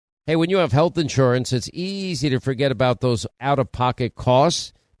Hey, when you have health insurance, it's easy to forget about those out-of-pocket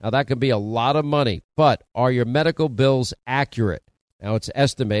costs. Now, that can be a lot of money, but are your medical bills accurate? Now, it's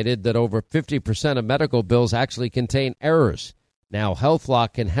estimated that over 50% of medical bills actually contain errors. Now,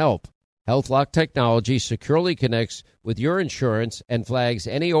 HealthLock can help. HealthLock technology securely connects with your insurance and flags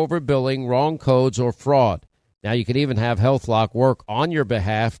any overbilling, wrong codes, or fraud. Now, you can even have HealthLock work on your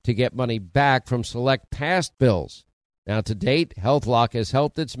behalf to get money back from select past bills. Now, to date, HealthLock has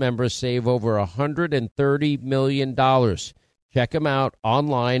helped its members save over $130 million. Check them out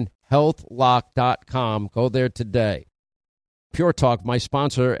online, healthlock.com. Go there today. Pure Talk, my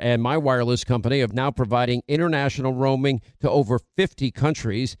sponsor and my wireless company, are now providing international roaming to over 50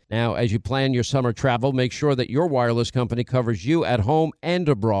 countries. Now, as you plan your summer travel, make sure that your wireless company covers you at home and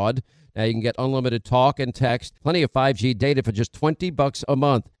abroad. Now, you can get unlimited talk and text, plenty of 5G data for just $20 a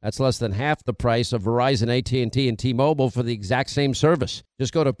month. That's less than half the price of Verizon, AT&T, and T-Mobile for the exact same service.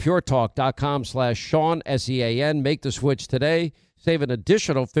 Just go to puretalk.com/Sean, S-E-A-N. Make the switch today. Save an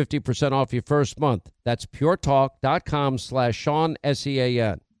additional 50% off your first month. That's puretalk.com/Sean,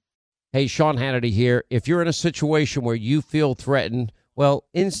 S-E-A-N. Hey, Sean Hannity here. If you're in a situation where you feel threatened, well,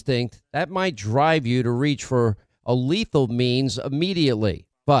 instinct, that might drive you to reach for a lethal means immediately.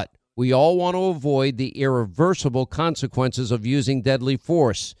 But we all want to avoid the irreversible consequences of using deadly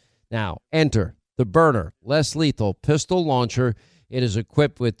force. Now, enter the Burner Less Lethal Pistol Launcher. It is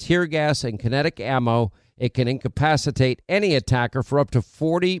equipped with tear gas and kinetic ammo. It can incapacitate any attacker for up to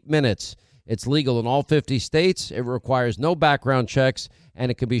 40 minutes. It's legal in all 50 states. It requires no background checks, and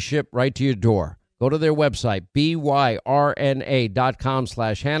it can be shipped right to your door. Go to their website,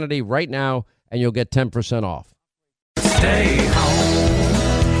 byrna.com/Hannity right now, and you'll get 10% off. Stay home.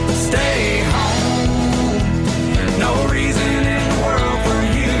 Stay home. No reason in the world for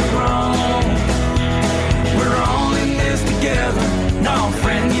you to roam. We're all in this together. No,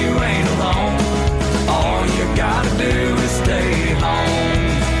 friend, you ain't alone. All you gotta do is stay home.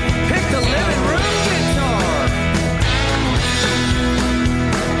 Pick the living room guitar.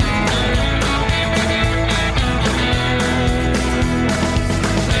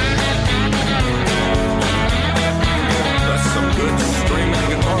 That's some good string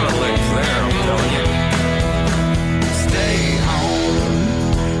guitar licks there, I'm telling you. Stay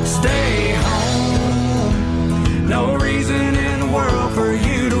home. Stay home. No reason in the world for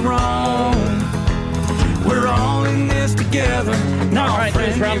you to roam. We're all in this together. No, all right,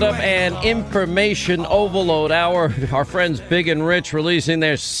 news roundup and information overload hour. Our friends Big and Rich releasing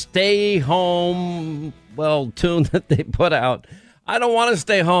their Stay Home, tune that they put out. I don't want to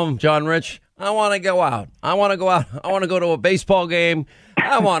stay home, John Rich. I want to go out. I want to go out. I want to go to a baseball game.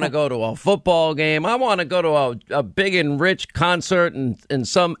 I want to go to a football game. I want to go to a Big and Rich concert in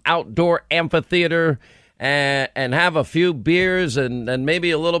some outdoor amphitheater and have a few beers and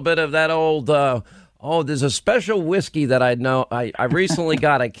maybe a little bit of that old... there's a special whiskey that I know I recently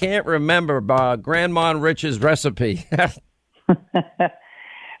got. I can't remember Grandma Rich's recipe.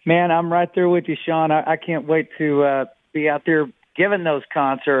 Man, I'm right there with you, Sean. I can't wait to be out there giving those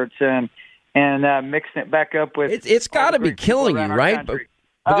concerts and mixing it back up with. It's got to be killing you, right?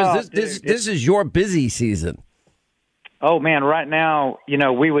 Because this is your busy season. Oh man, right now,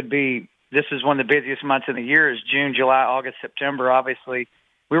 we would be. This is one of the busiest months of the year. Is June, July, August, September. Obviously.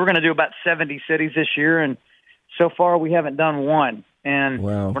 We were going to do about 70 cities this year, and so far we haven't done one. And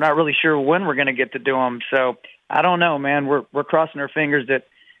We're not really sure when we're going to get to do them. So I don't know, man. We're crossing our fingers that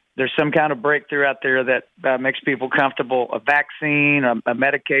there's some kind of breakthrough out there that makes people comfortable, a vaccine, a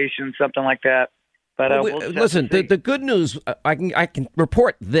medication, something like that. But listen, the good news, I can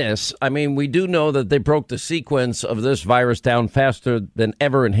report this. I mean, we do know that they broke the sequence of this virus down faster than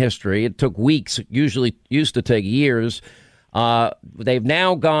ever in history. It took weeks. It usually used to take years. They've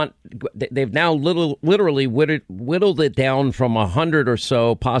now literally whittled it down from 100 or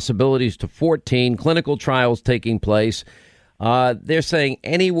so possibilities to 14 clinical trials taking place. They're saying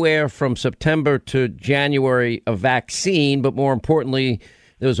anywhere from September to January a vaccine, but more importantly,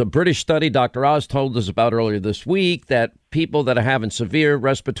 there was a British study Dr. Oz told us about earlier this week that people that are having severe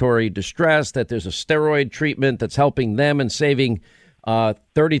respiratory distress, that there's a steroid treatment that's helping them and saving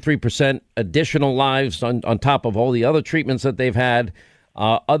 33% additional lives on top of all the other treatments that they've had.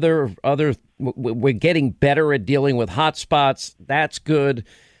 We're getting better at dealing with hot spots. That's good.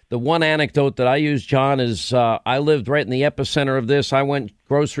 The one anecdote that I use, John, is I lived right in the epicenter of this. I went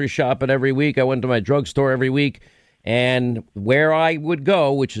grocery shopping every week. I went to my drugstore every week. And where I would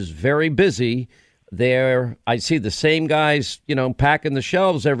go, which is very busy, there I see the same guys, packing the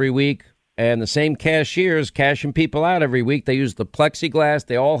shelves every week. And the same cashiers cashing people out every week. They used the plexiglass.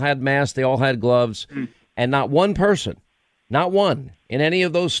 They all had masks. They all had gloves. And not one person not one in any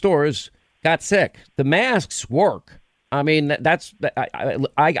of those stores got sick. The masks work. I mean,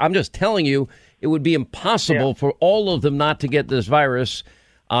 I'm just telling you, it would be impossible for all of them not to get this virus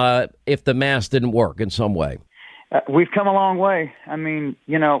if the mask didn't work in some way. We've come a long way. I mean,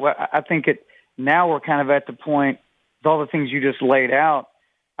 I think now we're kind of at the point with all the things you just laid out.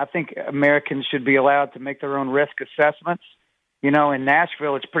 I think Americans should be allowed to make their own risk assessments. In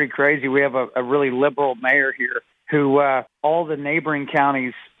Nashville, it's pretty crazy. We have a really liberal mayor here who all the neighboring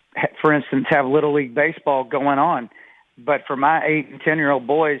counties, for instance, have Little League baseball going on. But for my 8 and 10-year-old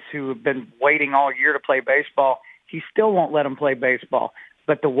boys who have been waiting all year to play baseball, he still won't let them play baseball.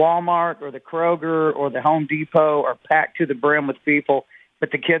 But the Walmart or the Kroger or the Home Depot are packed to the brim with people,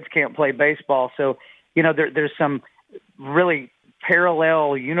 but the kids can't play baseball. So, there's some really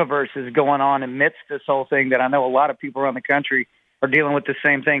parallel universes going on amidst this whole thing that I know a lot of people around the country are dealing with the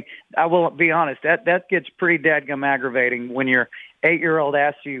same thing. I will be honest, that gets pretty dadgum aggravating when your 8-year-old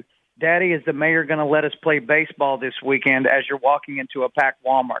asks you, Daddy, is the mayor going to let us play baseball this weekend as you're walking into a packed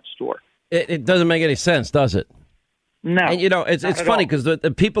Walmart store? It doesn't make any sense, does it? No. And, it's funny because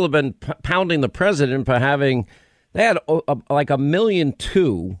the people have been pounding the president for they had like 1.2 million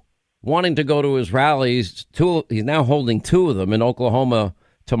wanting to go to his rallies. He's now holding 2 of them in Oklahoma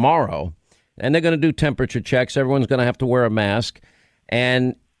tomorrow. And they're going to do temperature checks. Everyone's going to have to wear a mask.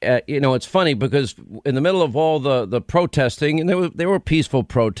 And, it's funny because in the middle of all the protesting, and there were peaceful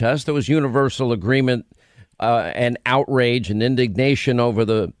protests, there was universal agreement and outrage and indignation over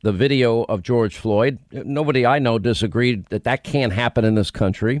the video of George Floyd. Nobody I know disagreed that can't happen in this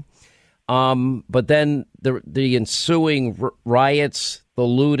country. But then the ensuing riots, the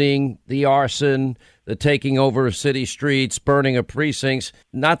looting, the arson, the taking over of city streets, burning of precincts,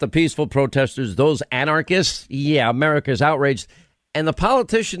 not the peaceful protesters, those anarchists. Yeah, America's outraged. And the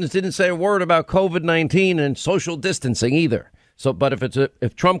politicians didn't say a word about COVID-19 and social distancing either. So, but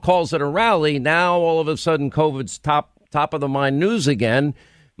if Trump calls it a rally, now all of a sudden COVID's top of the mind news again.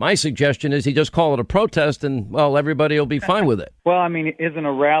 My suggestion is he just call it a protest and, well, everybody will be fine with it. Well, I mean, isn't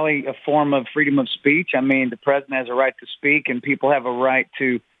a rally a form of freedom of speech? I mean, the president has a right to speak and people have a right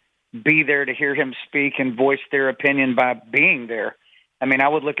to be there to hear him speak and voice their opinion by being there. I mean, I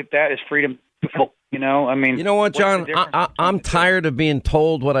would look at that as freedom. I mean, you know what, John? I'm tired of being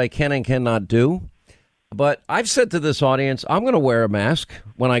told what I can and cannot do. But I've said to this audience, I'm going to wear a mask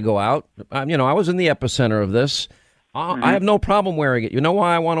when I go out. I was in the epicenter of this. I have no problem wearing it. You know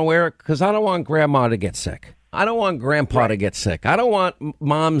why I want to wear it? Because I don't want grandma to get sick. I don't want grandpa to get sick. I don't want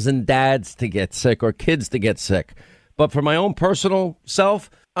moms and dads to get sick or kids to get sick. But for my own personal self,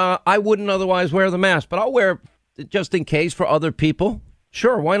 I wouldn't otherwise wear the mask. But I'll wear it just in case for other people.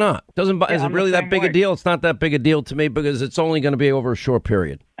 Sure, why not? Is it really that big a deal? It's not that big a deal to me because it's only going to be over a short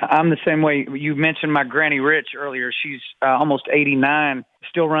period. I'm the same way. You mentioned my Granny Rich earlier. She's almost 89,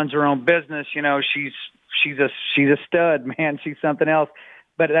 still runs her own business. She's a stud, man. She's something else.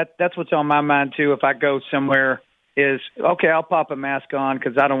 But that's what's on my mind too. If I go somewhere, is okay. I'll pop a mask on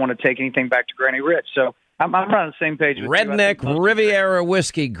because I don't want to take anything back to Granny Rich. So I'm on the same page with Redneck Riviera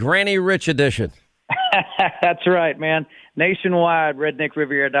whiskey, Granny Rich edition. That's right, man. Nationwide,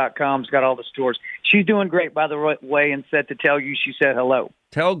 redneckriviera.com's got all the stores. She's doing great, by the way, and said to tell you she said hello.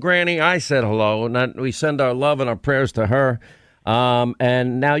 Tell Granny I said hello, and we send our love and our prayers to her.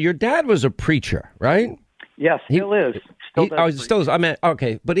 And now your dad was a preacher, right? Yes, still is. Still is. I mean,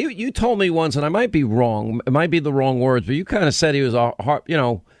 okay, but you told me once, and I might be wrong. It might be the wrong words, but you kind of said he was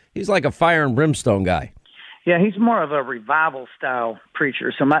he's like a fire and brimstone guy. Yeah, he's more of a revival style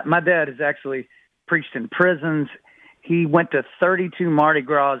preacher. So my dad has actually preached in prisons. He went to 32 Mardi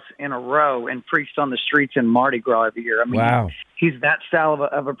Gras in a row and preached on the streets in Mardi Gras every year. I mean, wow. He's that style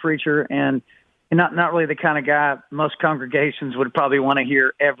of a preacher, and not really the kind of guy most congregations would probably want to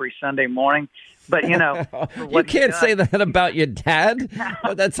hear every Sunday morning. But, you can't say that about your dad.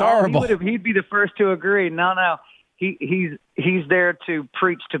 Oh, that's horrible. He'd be the first to agree. No. He's there to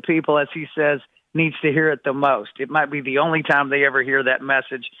preach to people, as he says, needs to hear it the most. It might be the only time they ever hear that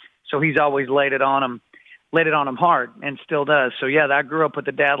message. So he's always laid it on them hard, and still does. So, yeah, I grew up with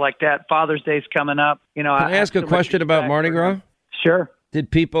a dad like that. Father's Day's coming up. Can I ask a question about Mardi Gras? Sure. Did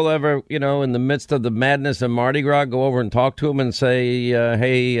people ever, in the midst of the madness of Mardi Gras, go over and talk to him and say,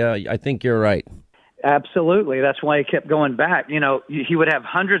 hey, I think you're right? Absolutely. That's why he kept going back. He would have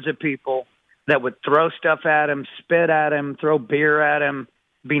hundreds of people that would throw stuff at him, spit at him, throw beer at him,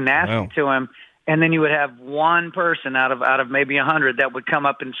 be nasty to him. And then you would have one person out of maybe 100 that would come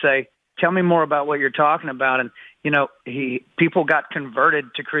up and say, tell me more about what you're talking about. And, people got converted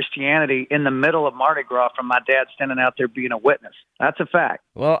to Christianity in the middle of Mardi Gras from my dad standing out there being a witness. That's a fact.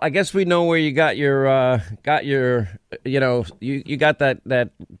 Well, I guess we know where you got your, you got that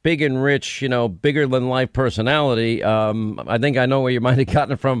big and rich, bigger than life personality. I think I know where you might have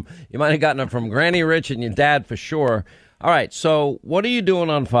gotten it from. You might have gotten it from Granny Rich and your dad for sure. All right. So what are you doing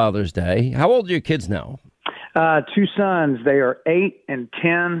on Father's Day? How old are your kids now? 2 sons. They are 8 and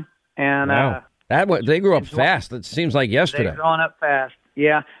 10. And, wow. They grew up fast. It seems like yesterday. They've grown up fast.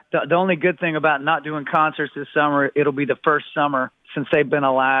 Yeah. The only good thing about not doing concerts this summer, it'll be the first summer since they've been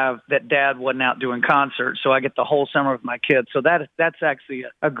alive that Dad wasn't out doing concerts. So I get the whole summer with my kids. So that's actually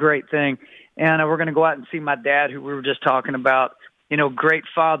a great thing. And we're going to go out and see my dad, who we were just talking about. Great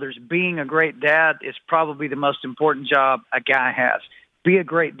fathers. Being a great dad is probably the most important job a guy has. Be a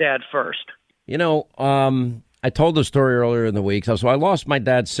great dad first. I told the story earlier in the week. So I lost my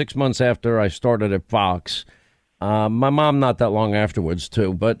dad 6 months after I started at Fox. My mom not that long afterwards,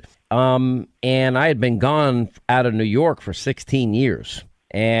 too. But and I had been gone out of New York for 16 years.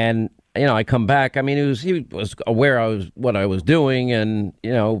 And, I come back. I mean, he was aware of what I was doing. And,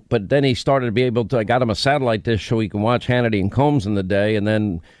 but then he started to be able to, I got him a satellite dish so he can watch Hannity and Combs in the day. And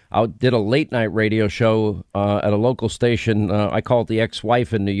then I did a late night radio show at a local station. I call it The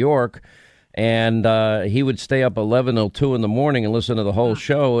Ex-Wife in New York. And he would stay up 11 till 2 in the morning and listen to the whole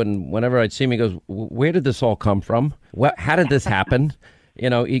show. And whenever I'd see him, he goes, where did this all come from? How did this happen?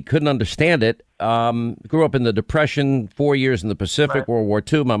 He couldn't understand it. Grew up in the Depression, 4 years in the Pacific, right. World War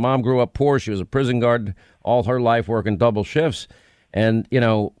II. My mom grew up poor. She was a prison guard all her life, working double shifts. And,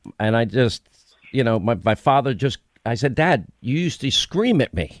 and I just, my father I said, Dad, you used to scream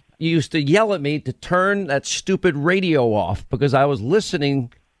at me. You used to yell at me to turn that stupid radio off because I was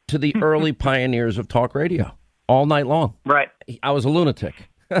listening to the early pioneers of talk radio all night long. Right. I was a lunatic.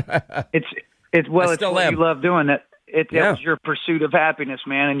 It's what you love doing. It was your pursuit of happiness,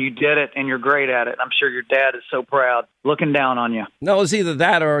 man, and you did it, and you're great at it. I'm sure your dad is so proud, looking down on you. No, it was either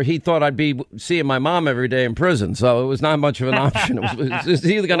that or he thought I'd be seeing my mom every day in prison, so it was not much of an option. It was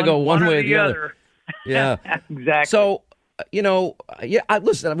either going to go one way or the other. Yeah. Exactly. So,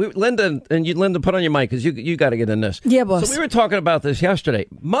 listen, Linda, put on your mic because you got to get in this. Yeah, boss. So we were talking about this yesterday.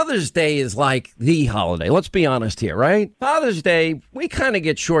 Mother's Day is like the holiday. Let's be honest here, right? Father's Day, we kind of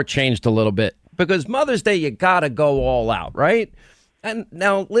get shortchanged a little bit because Mother's Day, you got to go all out, right? And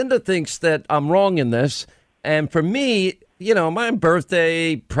now Linda thinks that I'm wrong in this. And for me, my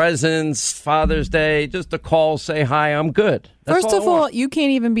birthday, presents, Father's Day, just a call, say hi, I'm good. That's First of all, you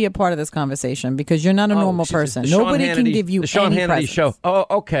can't even be a part of this conversation because you're not a normal person. Nobody can give you the Sean any Hannity presents. show. Oh,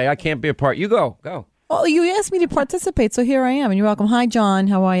 okay, I can't be a part. You go. Well, you asked me to participate, so here I am, and you're welcome. Hi, John.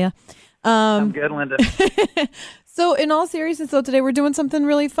 How are you? I'm good, Linda. So in all seriousness, though, today we're doing something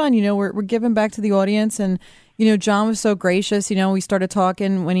really fun. We're giving back to the audience. And, John was so gracious. We started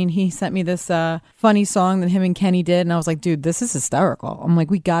talking when he sent me this funny song that him and Kenny did. And I was like, dude, this is hysterical. I'm like,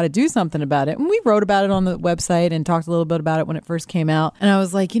 we got to do something about it. And we wrote about it on the website and talked a little bit about it when it first came out. And I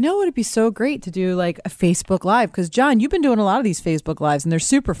was like, it'd be so great to do like a Facebook Live. Because, John, you've been doing a lot of these Facebook Lives and they're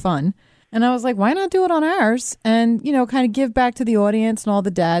super fun. And I was like, why not do it on ours and, kind of give back to the audience and all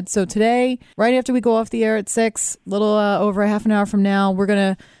the dads. So today, right after we go off the air at 6, little over a half an hour from now, we're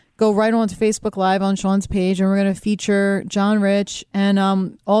going to go right on to Facebook Live on Sean's page, and we're going to feature John Rich and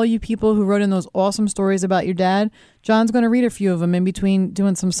all you people who wrote in those awesome stories about your dad. John's going to read a few of them in between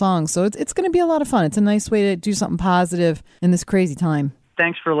doing some songs. So it's going to be a lot of fun. It's a nice way to do something positive in this crazy time.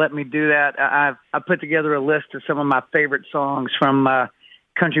 Thanks for letting me do that. I put together a list of some of my favorite songs from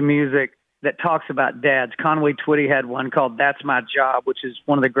country music that talks about dads. Conway Twitty had one called That's My Job, which is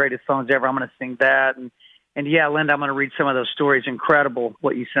one of the greatest songs ever. I'm going to sing that. And yeah, Linda, I'm going to read some of those stories. Incredible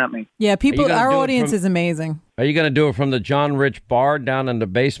what you sent me. Yeah, our audience is amazing. Are you going to do it from the John Rich bar down in the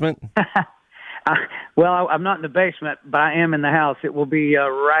basement? Well, I'm not in the basement, but I am in the house. It will be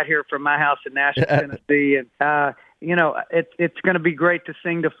right here from my house in Nashville, Tennessee. And, it's going to be great to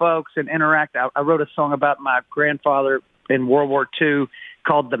sing to folks and interact. I wrote a song about my grandfather in World War II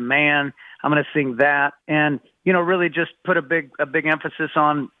called The Man. I'm going to sing that and, really just put a big emphasis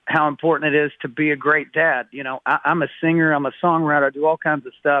on how important it is to be a great dad. I'm a singer, I'm a songwriter, I do all kinds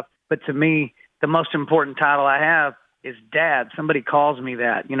of stuff. But to me, the most important title I have is dad. Somebody calls me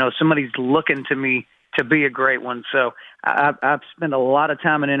that. Somebody's looking to me to be a great one. So I've spent a lot of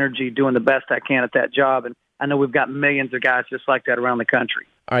time and energy doing the best I can at that job. And I know we've got millions of guys just like that around the country.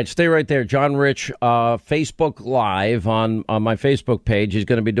 All right, stay right there. John Rich, Facebook Live on my Facebook page. He's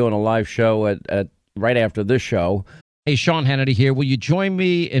going to be doing a live show at right after this show. Hey, Sean Hannity here. Will you join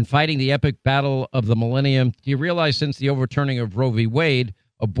me in fighting the epic battle of the millennium? Do you realize since the overturning of Roe v. Wade,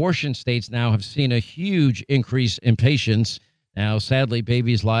 abortion states now have seen a huge increase in patients. Now, sadly,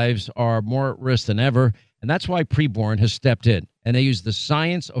 babies' lives are more at risk than ever, and that's why Preborn has stepped in. And they use the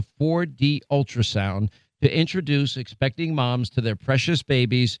science of 4D ultrasound to introduce expecting moms to their precious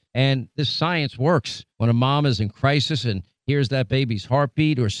babies. And this science works. When a mom is in crisis and hears that baby's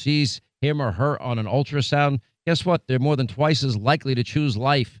heartbeat or sees him or her on an ultrasound, guess what? They're more than twice as likely to choose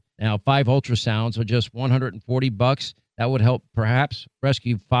life. Now, 5 ultrasounds are just $140. That would help perhaps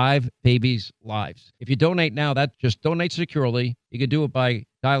rescue 5 babies' lives. If you donate now, that just donate securely. You can do it by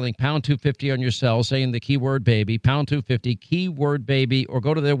dialing pound 250 on your cell, saying the keyword baby, pound 250, keyword baby, or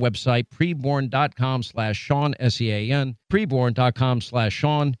go to their website, preborn.com/Sean, SEAN,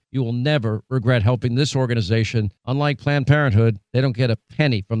 preborn.com/Sean. You will never regret helping this organization. Unlike Planned Parenthood, they don't get a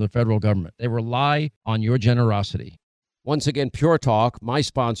penny from the federal government. They rely on your generosity. Once again, Pure Talk, my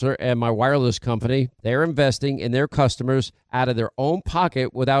sponsor and my wireless company, they're investing in their customers out of their own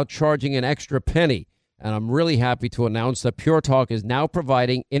pocket without charging an extra penny. And I'm really happy to announce that Pure Talk is now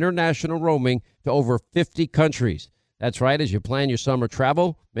providing international roaming to over 50 countries. That's right. As you plan your summer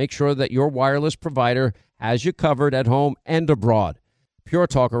travel, make sure that your wireless provider has you covered at home and abroad. Pure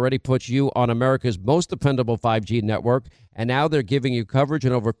Talk already puts you on America's most dependable 5G network, and now they're giving you coverage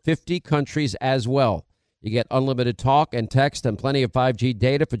in over 50 countries as well. You get unlimited talk and text and plenty of 5G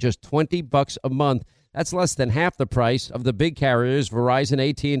data for just $20 a month. That's less than half the price of the big carriers, Verizon,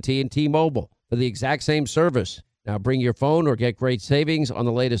 AT&T, and T-Mobile, for the exact same service. Now bring your phone or get great savings on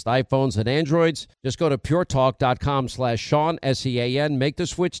the latest iPhones and Androids. Just go to puretalk.com/Sean, SEAN. Make the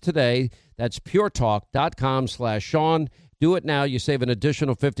switch today. That's puretalk.com/Sean. Do it now. You save an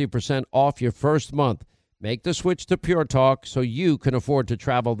additional 50% off your first month. Make the switch to Pure Talk so you can afford to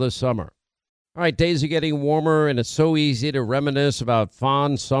travel this summer. All right, days are getting warmer, and it's so easy to reminisce about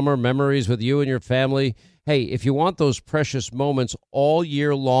fond summer memories with you and your family. Hey, if you want those precious moments all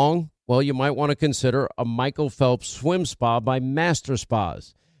year long, well, you might want to consider a Michael Phelps swim spa by Master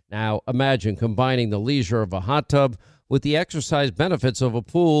Spas. Now, imagine combining the leisure of a hot tub with the exercise benefits of a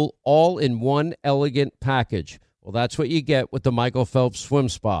pool all in one elegant package. Well, that's what you get with the Michael Phelps swim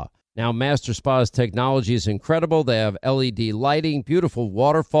spa. Now, Master Spa's technology is incredible. They have LED lighting, beautiful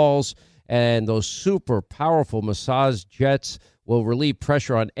waterfalls, and those super powerful massage jets will relieve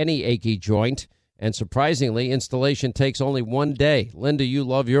pressure on any achy joint. And surprisingly, installation takes only 1 day. Linda, you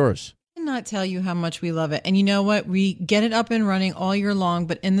love yours. I cannot tell you how much we love it. And you know what? We get it up and running all year long,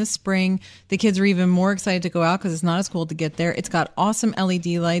 but in the spring, the kids are even more excited to go out because it's not as cold to get there. It's got awesome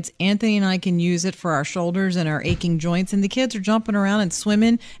LED lights. Anthony and I can use it for our shoulders and our aching joints, and the kids are jumping around and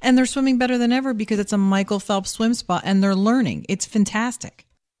swimming, and they're swimming better than ever because it's a Michael Phelps swim spa, and they're learning. It's fantastic.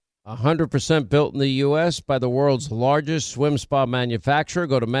 100% built in the U.S. by the world's largest swim spa manufacturer.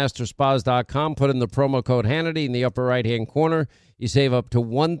 Go to masterspas.com, put in the promo code Hannity in the upper right-hand corner. You save up to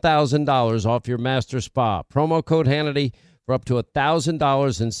 $1,000 off your Master Spa. Promo code Hannity for up to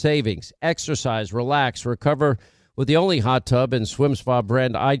 $1,000 in savings. Exercise, relax, recover with the only hot tub and swim spa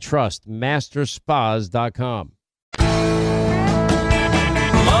brand I trust, masterspas.com.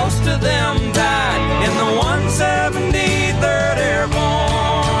 Most of them died in the 173rd Airborne.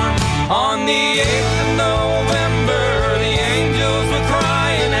 On the 8th of November, the angels were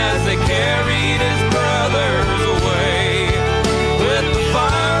crying as they carried his brothers away. With the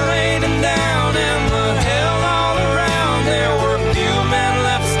fire raining down and the hell all around, there were few men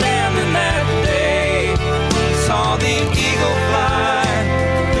left standing that day. Saw the eagle fly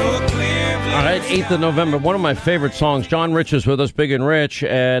through a clear blue All right, 8th of November, one of my favorite songs. John Rich is with us, Big and Rich,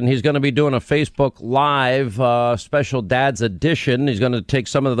 and he's going to be doing a Facebook Live special Dad's Edition. He's going to take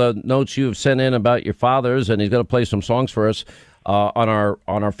some of the notes you've sent in about your fathers, and he's going to play some songs for us on our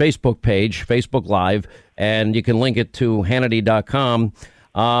Facebook page, Facebook Live, and you can link it to Hannity.com.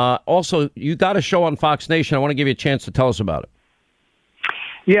 Also, you got a show on Fox Nation. I want to give you a chance to tell us about it.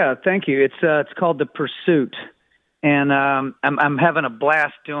 Yeah, thank you. It's called The Pursuit, and I'm having a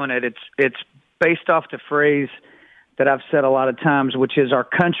blast doing it. It's based off the phrase that I've said a lot of times, which is our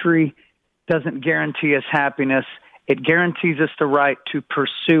country doesn't guarantee us happiness. It guarantees us the right to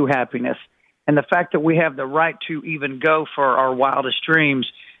pursue happiness. And the fact that we have the right to even go for our wildest dreams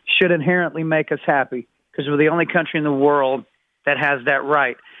should inherently make us happy because we're the only country in the world that has that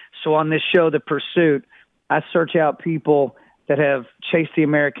right. So on this show, The Pursuit, I search out people that have chased the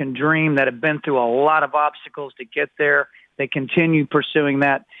American dream, that have been through a lot of obstacles to get there. They continue pursuing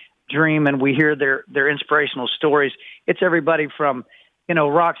that dream, and we hear their inspirational stories. It's everybody from,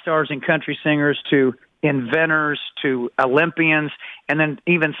 rock stars and country singers to inventors to Olympians, and then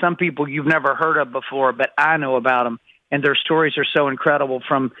even some people you've never heard of before, but I know about them, and their stories are so incredible,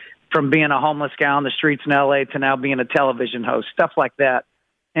 from being a homeless guy on the streets in L.A. to now being a television host, stuff like that.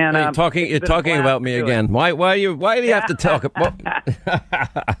 And You're talking about me again. Why do you have to talk about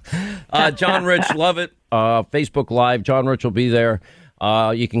John Rich? Love it. Facebook Live. John Rich will be there.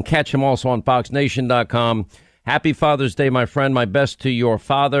 You can catch him also on FoxNation.com. Happy Father's Day, my friend. My best to your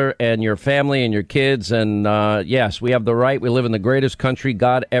father and your family and your kids. And yes, we have the right. We live in the greatest country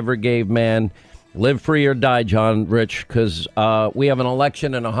God ever gave man. Live free or die, John Rich, because we have an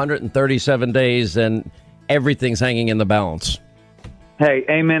election in 137 days and everything's hanging in the balance. Hey,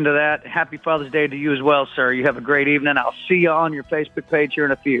 amen to that. Happy Father's Day to you as well, sir. You have a great evening. I'll see you on your Facebook page here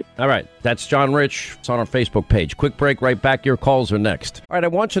in a few. All right. That's John Rich. It's on our Facebook page. Quick break. Right back. Your calls are next. All right. I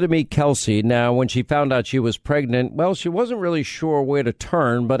want you to meet Kelsey. Now, when she found out she was pregnant, well, she wasn't really sure where to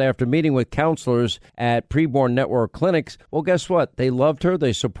turn. But after meeting with counselors at Preborn Network clinics, well, guess what? They loved her.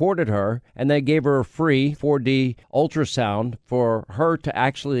 They supported her. And they gave her a free 4D ultrasound for her to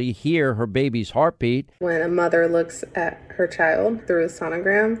actually hear her baby's heartbeat. When a mother looks at her child through a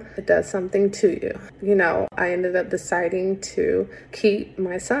sonogram, it does something to you. You know, I ended up deciding to keep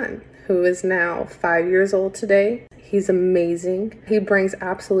my son, who is now 5 years old today. He's amazing. He brings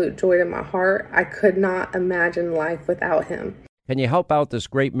absolute joy to my heart. I could not imagine life without him. Can you help out this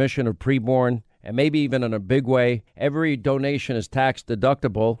great mission of Preborn? And maybe even in a big way, every donation is tax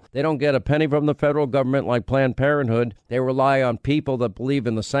deductible. They don't get a penny from the federal government like Planned Parenthood. They rely on people that believe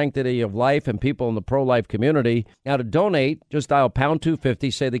in the sanctity of life and people in the pro-life community. Now, to donate, just dial pound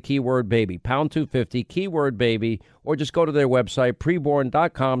 250, say the keyword baby, pound 250, keyword baby, or just go to their website,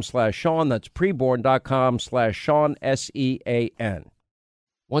 preborn.com/Sean. That's preborn.com/Sean, SEAN.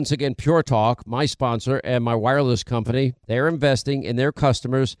 Once again, Pure Talk, my sponsor and my wireless company, they're investing in their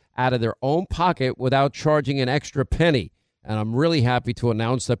customers out of their own pocket without charging an extra penny. And I'm really happy to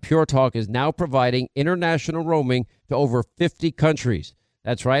announce that Pure Talk is now providing international roaming to over 50 countries.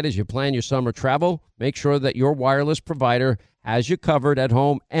 That's right. As you plan your summer travel, make sure that your wireless provider has you covered at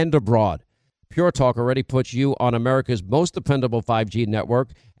home and abroad. Pure Talk already puts you on America's most dependable 5G network,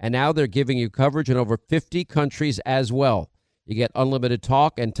 and now they're giving you coverage in over 50 countries as well. You get unlimited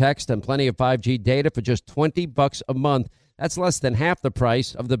talk and text and plenty of 5G data for just $20 a month. That's less than half the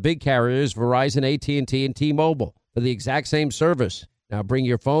price of the big carriers, Verizon, AT&T, and T-Mobile, for the exact same service. Now bring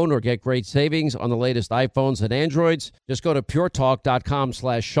your phone or get great savings on the latest iPhones and Androids. Just go to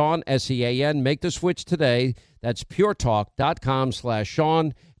puretalk.com/Sean, SEAN. Make the switch today. That's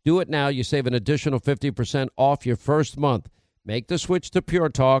puretalk.com/Sean. Do it now. You save an additional 50% off your first month. Make the switch to Pure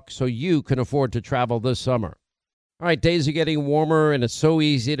Talk so you can afford to travel this summer. All right, days are getting warmer, and it's so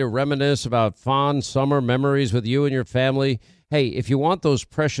easy to reminisce about fond summer memories with you and your family. Hey, if you want those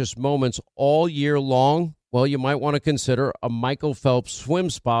precious moments all year long, well, you might want to consider a Michael Phelps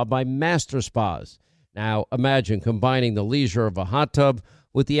swim spa by Master Spas. Now, imagine combining the leisure of a hot tub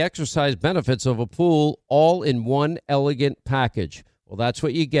with the exercise benefits of a pool all in one elegant package. Well, that's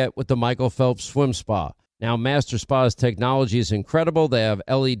what you get with the Michael Phelps swim spa. Now, Master Spa's technology is incredible. They have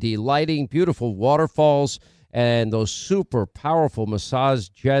LED lighting, beautiful waterfalls, and those super powerful massage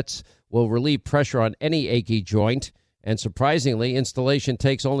jets will relieve pressure on any achy joint. And surprisingly, installation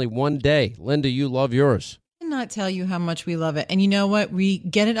takes only 1 day. Linda, you love yours. I cannot tell you how much we love it. And you know what? We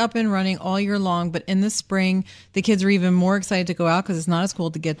get it up and running all year long, but in the spring, the kids are even more excited to go out because it's not as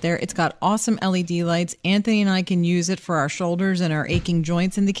cold to get there. It's got awesome LED lights. Anthony and I can use it for our shoulders and our aching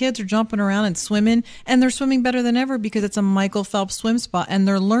joints. And the kids are jumping around and swimming, and they're swimming better than ever because it's a Michael Phelps swim spa, and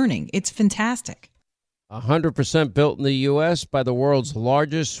they're learning. It's fantastic. 100% built in the U.S. by the world's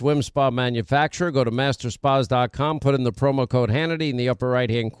largest swim spa manufacturer. Go to masterspas.com, put in the promo code Hannity in the upper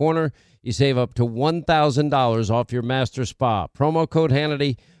right-hand corner. You save up to $1,000 off your Master Spa. Promo code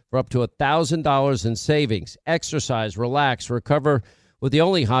Hannity for up to $1,000 in savings. Exercise, relax, recover with the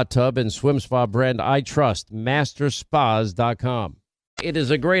only hot tub and swim spa brand I trust, masterspas.com. It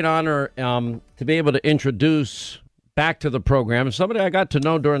is a great honor to be able to introduce back to the program somebody I got to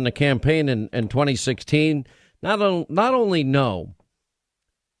know during the campaign in 2016. Not only know,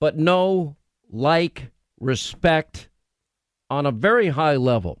 but know, like, respect on a very high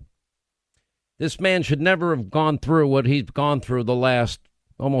level. This man should never have gone through what he's gone through the last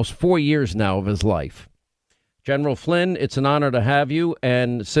almost 4 years now of his life. General Flynn, it's an honor to have you.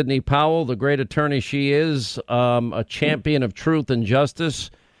 And Sidney Powell, the great attorney she is, a champion of truth and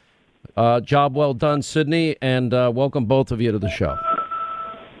justice. Job well done, Sidney, and welcome both of you to the show.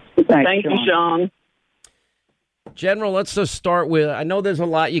 Thank you, Sean. General, let's just start with, I know there's a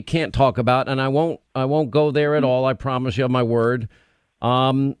lot you can't talk about, and I won't go there at all. I promise you, my word.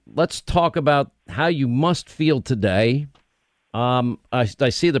 Let's talk about how you must feel today. I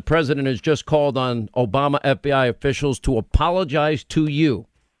see the president has just called on Obama FBI officials to apologize to you.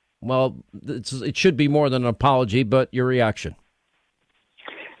 Well, it should be more than an apology, but your reaction.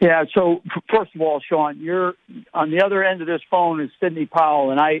 Yeah, so first of all, Sean, you're on the other end of this phone is Sidney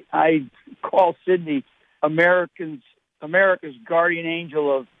Powell, and I call Sidney America's guardian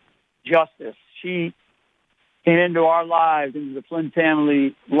angel of justice. She came into our lives, into the Flynn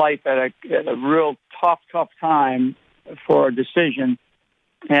family life at a real tough time for a decision.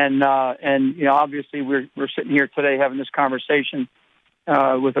 And obviously we're sitting here today having this conversation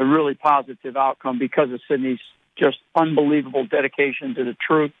with a really positive outcome because of Sidney's just unbelievable dedication to the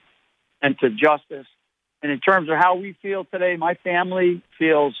truth and to justice. And in terms of how we feel today, my family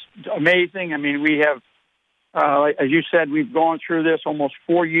feels amazing. I mean, we have, as you said, we've gone through this almost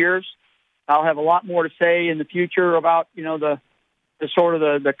 4 years. I'll have a lot more to say in the future about, the sort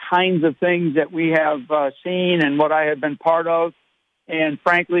of the kinds of things that we have seen and what I have been part of. And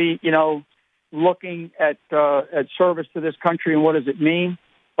frankly, looking at service to this country and what does it mean.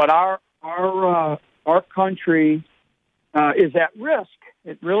 But our country is at risk.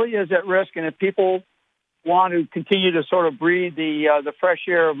 It really is at risk. And if people want to continue to sort of breathe the fresh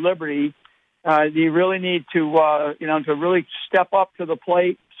air of liberty, you really need to to really step up to the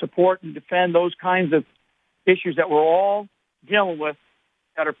plate, support and defend those kinds of issues that we're all dealing with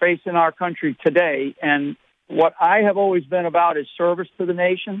that are facing our country today. And what I have always been about is service to the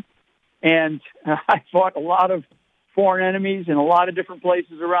nation. And I fought a lot of foreign enemies in a lot of different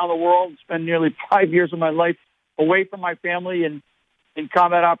places around the world. Spent nearly 5 years of my life away from my family and in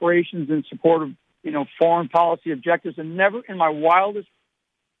combat operations in support of, foreign policy objectives. And never in my wildest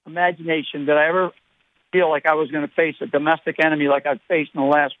imagination did I ever feel like I was going to face a domestic enemy like I've faced in the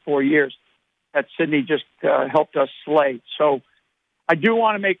last 4 years that Sidney just helped us slay. So I do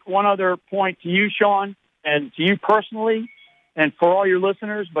want to make one other point to you, Sean, and to you personally, and for all your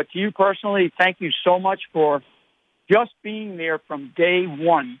listeners, but to you personally, thank you so much for just being there from day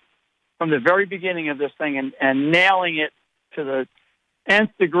one, from the very beginning of this thing and nailing it to the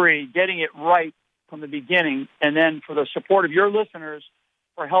nth degree, getting it right from the beginning, and then for the support of your listeners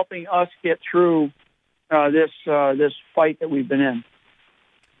for helping us get through this fight that we've been in.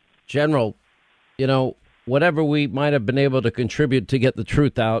 General, whatever we might have been able to contribute to get the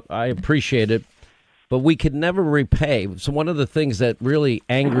truth out, I appreciate it. But we could never repay. So one of the things that really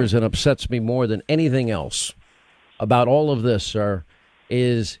angers and upsets me more than anything else about all of this, sir,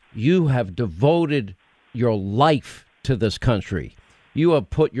 is you have devoted your life to this country. You have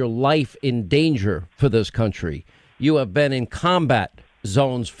put your life in danger for this country. You have been in combat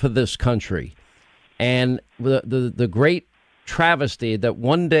zones for this country. And the great travesty that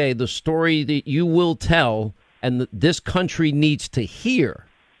one day the story that you will tell and this country needs to hear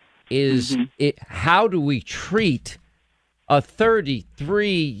is how do we treat a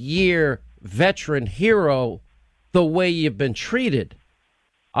 33-year veteran hero the way you've been treated?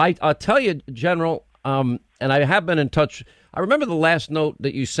 I'll tell you, General, and I have been in touch. I remember the last note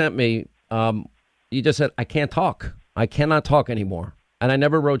that you sent me. You just said, I can't talk. I cannot talk anymore. And I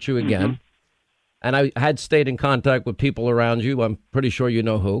never wrote you again. And I had stayed in contact with people around you. I'm pretty sure you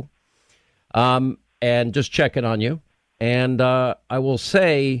know who. And just checking on you. And I will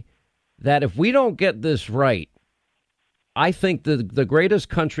say that if we don't get this right, I think the greatest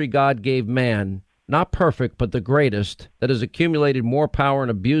country God gave man, not perfect, but the greatest, that has accumulated more power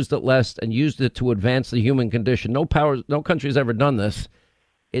and abused it less and used it to advance the human condition. No country's ever done this.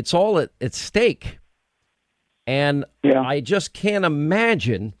 It's all at stake. And I just can't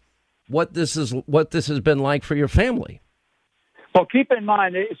imagine what this has been like for your family. Well, keep in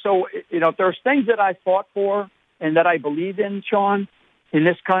mind, so there's things that I fought for and that I believe in, Sean, in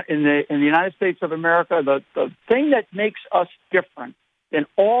the United States of America. The thing that makes us different than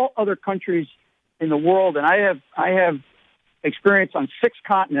all other countries in the world, and I have experience on 6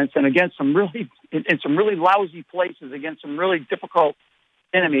 continents and against some really lousy places, against some really difficult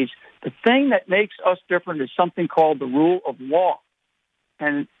enemies. The thing that makes us different is something called the rule of law.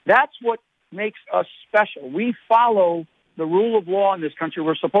 And that's what makes us special. We follow the rule of law in this country.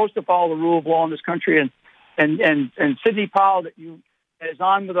 We're supposed to follow the rule of law in this country. And Sidney Powell, that is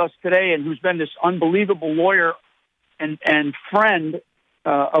on with us today, and who's been this unbelievable lawyer and friend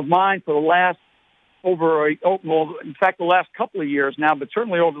of mine for the last in fact, the last couple of years now, but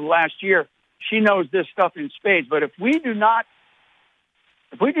certainly over the last year, she knows this stuff in spades. But if we do not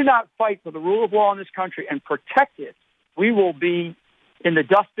fight for the rule of law in this country and protect it, we will be in the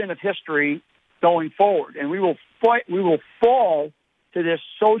dustbin of history going forward, and we will fall to this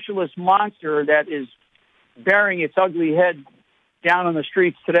socialist monster that is bearing its ugly head down on the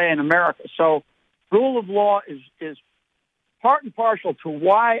streets today in America. So rule of law is part and parcel to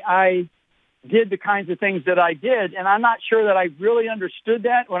why I did the kinds of things that I did, and I'm not sure that I really understood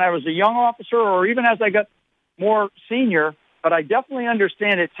that when I was a young officer or even as I got more senior. but I definitely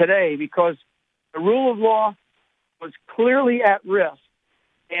understand it today because the rule of law was clearly at risk.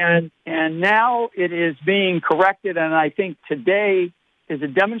 And now it is being corrected, and I think today is a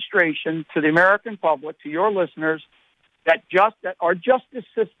demonstration to the American public, to your listeners, that our justice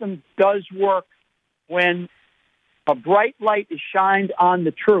system does work when a bright light is shined on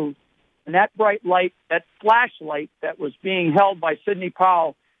the truth. And that bright light, that flashlight that was being held by Sidney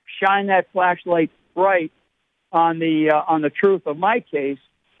Powell, shine that flashlight bright on the truth of my case,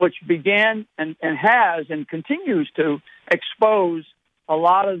 which began and has and continues to expose a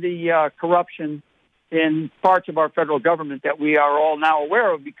lot of the corruption in parts of our federal government that we are all now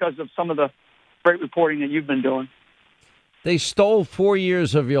aware of because of some of the great reporting that you've been doing. They stole 4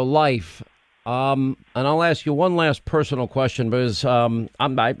 years of your life. And I'll ask you one last personal question because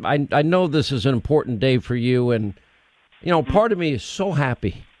I know this is an important day for you. And, part of me is so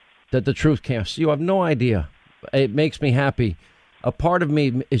happy that the truth came. You have no idea. It makes me happy. A part of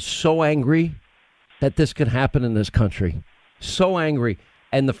me is so angry that this could happen in this country. So angry.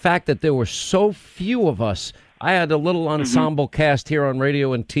 And the fact that there were so few of us. I had a little ensemble cast here on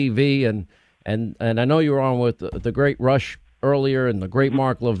radio and TV, and I know you were on with the great Rush earlier and the great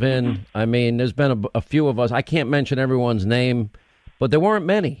Mark Levin. I mean, there's been a few of us. I can't mention everyone's name, but there weren't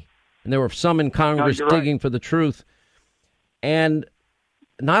many. And there were some in Congress digging for the truth. And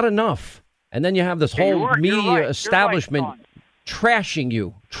not enough. And then you have this whole media establishment trashing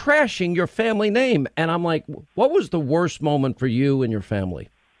you, trashing your family name. And I'm like, what was the worst moment for you and your family?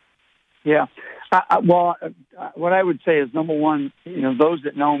 Yeah. What I would say is, number one, those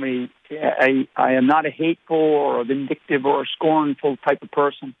that know me, I am not a hateful or a vindictive or a scornful type of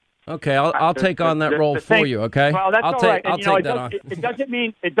person. Okay, I'll take on that role for you. Okay, well, that's I'll take that on. It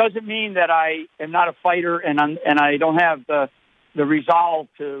doesn't mean that I am not a fighter and I don't have the resolve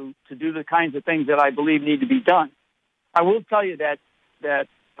to do the kinds of things that I believe need to be done. I will tell you that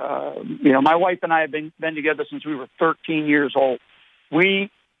my wife and I have been together since we were 13 years old. We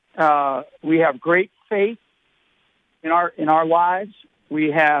have great faith in our lives.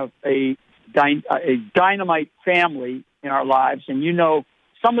 We have a dynamite family in our lives, and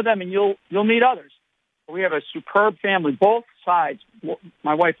some of them, and you'll meet others. We have a superb family, both sides.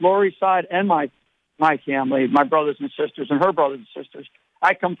 My wife Lori's side and my family, my brothers and sisters, and her brothers and sisters.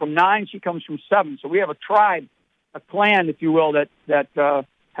 I come from 9; she comes from 7. So we have a tribe, a clan, if you will, that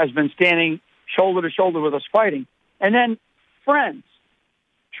has been standing shoulder to shoulder with us fighting. And then friends.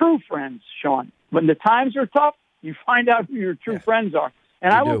 True friends, Sean. When the times are tough, you find out who your true friends are.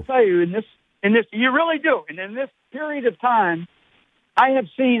 And I will tell you, in this, you really do. And in this period of time, I have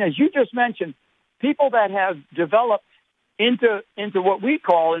seen, as you just mentioned, people that have developed into what we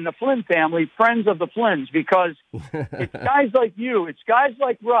call in the Flynn family, friends of the Flynns, because it's guys like you, it's guys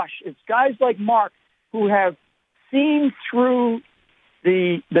like Rush, it's guys like Mark who have seen through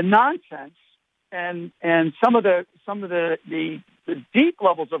the nonsense and some of the deep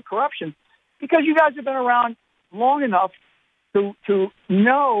levels of corruption, because you guys have been around long enough to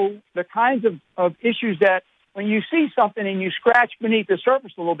know the kinds of issues that when you see something and you scratch beneath the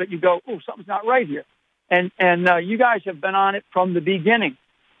surface a little bit, you go, oh, something's not right here. And you guys have been on it from the beginning,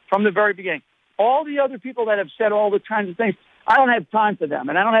 from the very beginning. All the other people that have said all the kinds of things, I don't have time for them,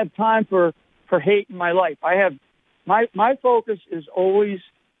 and I don't have time for hate in my life. I have my focus is always,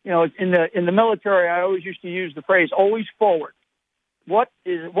 in the military, I always used to use the phrase always forward. What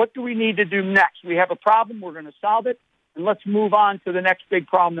do we need to do next? We have a problem, we're going to solve it, and let's move on to the next big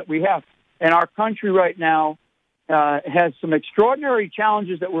problem that we have. And our country right now has some extraordinary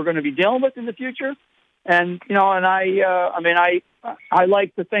challenges that we're going to be dealing with in the future. And I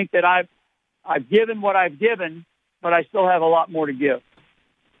like to think that I've given what I've given, but I still have a lot more to give.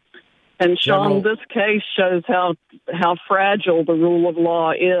 And Sean, this case shows how fragile the rule of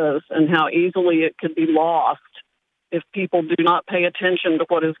law is and how easily it could be lost if people do not pay attention to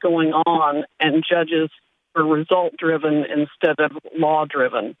what is going on and judges are result-driven instead of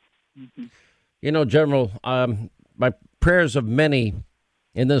law-driven. General, my prayers of many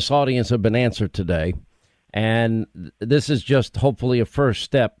in this audience have been answered today. And this is just hopefully a first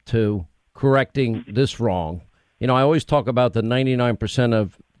step to correcting this wrong. I always talk about the 99%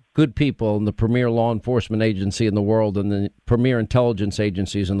 of good people in the premier law enforcement agency in the world and the premier intelligence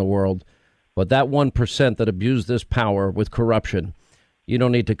agencies in the world. But that 1% that abuse this power with corruption, you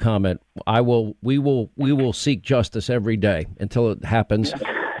don't need to comment. We will seek justice every day until it happens.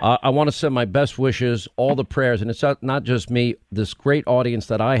 I want to send my best wishes, all the prayers, and it's not just me, this great audience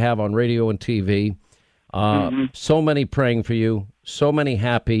that I have on radio and TV. So many praying for you, so many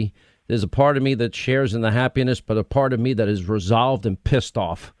happy. There's a part of me that shares in the happiness, but a part of me that is resolved and pissed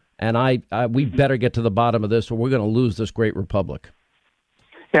off. And we better get to the bottom of this, or we're going to lose this great republic.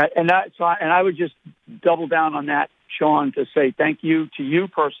 Yeah, and I would just double down on that, Sean, to say thank you to you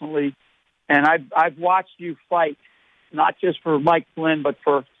personally. And I've watched you fight, not just for Mike Flynn, but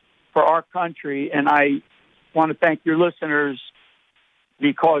for our country. And I want to thank your listeners,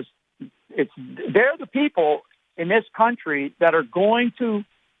 because they're the people in this country that are going to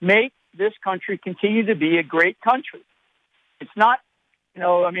make this country continue to be a great country. It's not,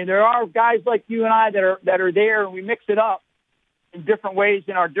 there are guys like you and I that are there, and we mix it up in different ways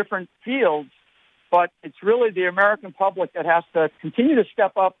in our different fields, but it's really the American public that has to continue to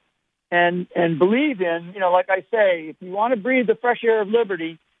step up and believe in, like I say, if you want to breathe the fresh air of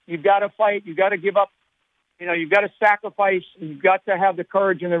liberty, you've got to fight, you've got to give up, you've got to sacrifice, and you've got to have the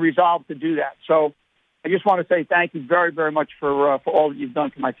courage and the resolve to do that. So I just want to say thank you very, very much for all that you've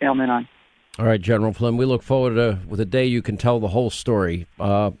done for my family and I. All right, General Flynn, we look forward to with a day you can tell the whole story.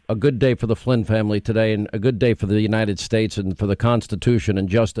 A good day for the Flynn family today, and a good day for the United States and for the Constitution and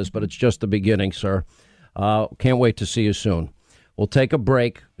justice, but it's just the beginning, sir. Can't wait to see you soon. We'll take a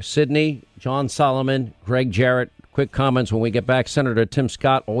break. Sydney, John Solomon, Greg Jarrett, quick comments when we get back. Senator Tim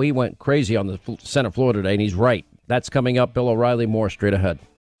Scott, he went crazy on the Senate floor today, and he's right. That's coming up. Bill O'Reilly, more straight ahead.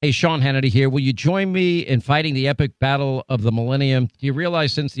 Hey, Sean Hannity here. Will you join me in fighting the epic battle of the millennium? Do you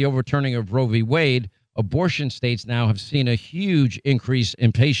realize since the overturning of Roe v. Wade, abortion states now have seen a huge increase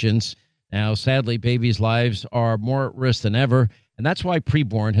in patients? Now, sadly, babies' lives are more at risk than ever, and that's why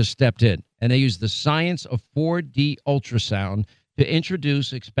Preborn has stepped in. And they use the science of 4D ultrasound to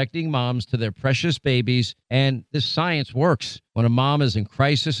introduce expecting moms to their precious babies. And this science works. When a mom is in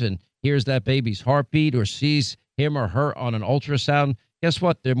crisis and hears that baby's heartbeat or sees him or her on an ultrasound, guess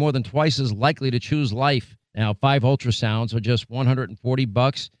what? They're more than twice as likely to choose life. Now, 5 ultrasounds are just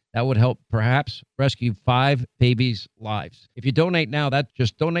 $140. That would help perhaps rescue 5 babies' lives. If you donate now, that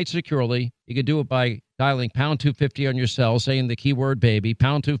just donate securely. You can do it by dialing pound 250 on your cell, saying the keyword baby,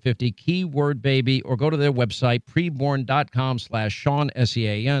 pound 250, keyword baby, or go to their website, preborn.com/Sean,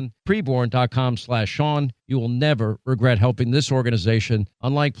 SEAN, preborn.com/Sean. You will never regret helping this organization.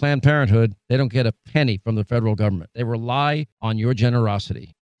 Unlike Planned Parenthood, they don't get a penny from the federal government. They rely on your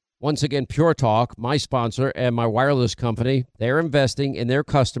generosity. Once again, Pure Talk, my sponsor and my wireless company, they're investing in their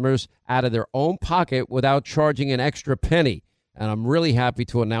customers out of their own pocket without charging an extra penny. And I'm really happy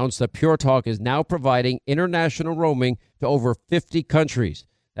to announce that Pure Talk is now providing international roaming to over 50 countries.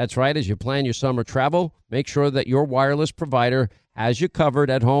 That's right. As you plan your summer travel, make sure that your wireless provider has you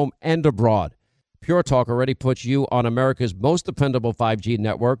covered at home and abroad. Pure Talk already puts you on America's most dependable 5G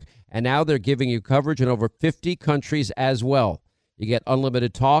network, and now they're giving you coverage in over 50 countries as well. You get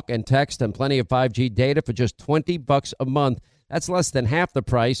unlimited talk and text and plenty of 5G data for just $20 a month. That's less than half the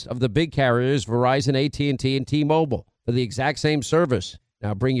price of the big carriers, Verizon, AT&T, and T-Mobile, for the exact same service.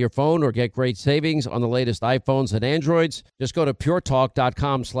 Now bring your phone or get great savings on the latest iPhones and Androids. Just go to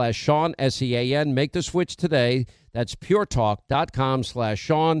puretalk.com/Sean, SEAN. Make the switch today. That's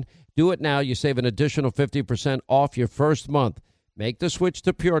puretalk.com/Sean. Do it now. You save an additional 50% off your first month. Make the switch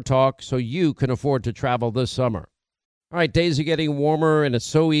to Pure Talk so you can afford to travel this summer. All right, days are getting warmer, and it's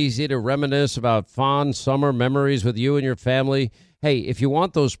so easy to reminisce about fond summer memories with you and your family. Hey, if you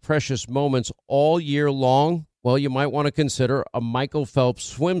want those precious moments all year long, well, you might want to consider a Michael Phelps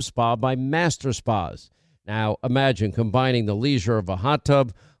swim spa by Master Spas. Now, imagine combining the leisure of a hot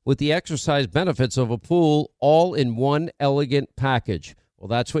tub with the exercise benefits of a pool all in one elegant package. Well,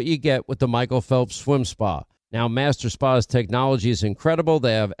 that's what you get with the Michael Phelps Swim Spa. Now, Master Spa's technology is incredible.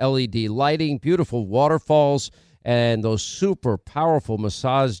 They have LED lighting, beautiful waterfalls, and those super powerful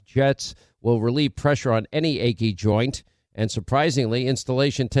massage jets will relieve pressure on any achy joint. And surprisingly,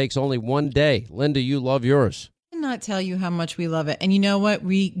 installation takes only 1 day. Linda, you love yours. I cannot tell you how much we love it. And you know what?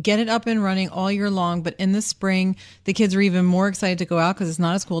 We get it up and running all year long, but in the spring, the kids are even more excited to go out because it's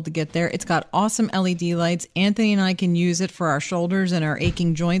not as cold to get there. It's got awesome LED lights. Anthony and I can use it for our shoulders and our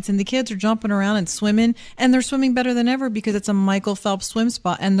aching joints. And the kids are jumping around and swimming, and they're swimming better than ever because it's a Michael Phelps swim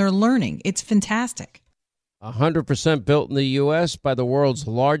spa, and they're learning. It's fantastic. 100% built in the U.S. by the world's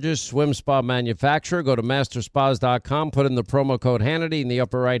largest swim spa manufacturer. Go to masterspas.com, put in the promo code Hannity in the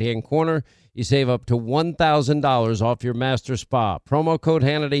upper right-hand corner. You save up to $1,000 off your Master Spa. Promo code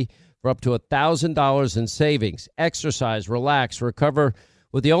Hannity for up to $1,000 in savings. Exercise, relax, recover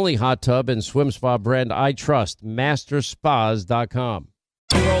with the only hot tub and swim spa brand I trust, masterspas.com.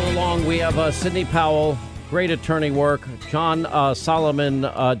 Roll along, we have Sidney Powell. Great attorney work. John Solomon,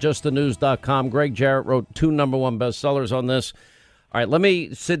 justthenews.com. Greg Jarrett wrote 2 #1 bestsellers on this. All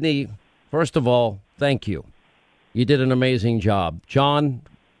right, Sidney, first of all, thank you. You did an amazing job. John,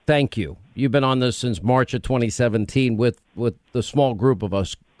 thank you. You've been on this since March of 2017 with the small group of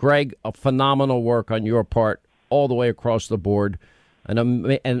us. Greg, a phenomenal work on your part all the way across the board,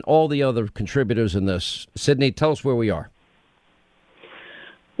 and all the other contributors in this. Sydney, tell us where we are.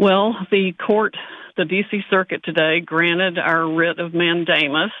 Well, the D.C. Circuit today granted our writ of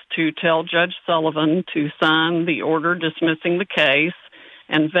mandamus to tell Judge Sullivan to sign the order dismissing the case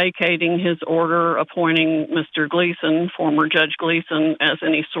and vacating his order appointing Mr. Gleason, former Judge Gleason, as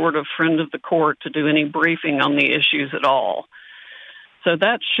any sort of friend of the court to do any briefing on the issues at all. So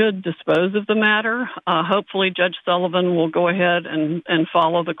that should dispose of the matter. Hopefully Judge Sullivan will go ahead and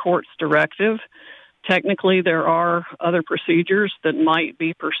follow the court's directive. Technically, there are other procedures that might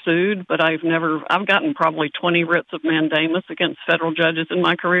be pursued, but I've gotten probably 20 writs of mandamus against federal judges in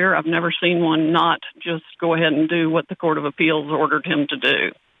my career. I've never seen one not just go ahead and do what the Court of Appeals ordered him to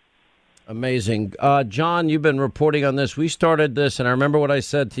do. Amazing. John, you've been reporting on this. We started this, and I remember what I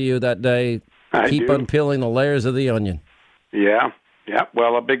said to you that day. Keep unpeeling the layers of the onion. Yeah. Yeah,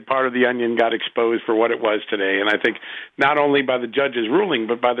 well, a big part of the onion got exposed for what it was today. And I think not only by the judge's ruling,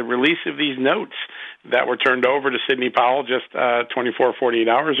 but by the release of these notes that were turned over to Sidney Powell just 48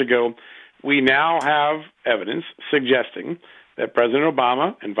 hours ago, we now have evidence suggesting that President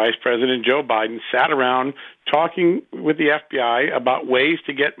Obama and Vice President Joe Biden sat around talking with the FBI about ways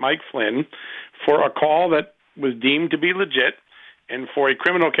to get Mike Flynn for a call that was deemed to be legit and for a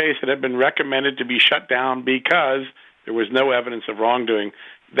criminal case that had been recommended to be shut down because there was no evidence of wrongdoing.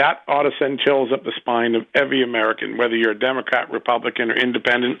 That ought to send chills up the spine of every American, whether you're a Democrat, Republican, or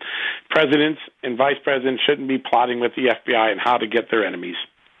independent. Presidents and vice presidents shouldn't be plotting with the FBI on how to get their enemies.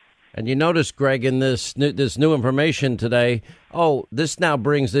 And you notice, Greg, in this new information today, this now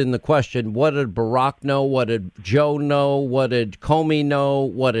brings in the question, what did Barack know? What did Joe know? What did Comey know?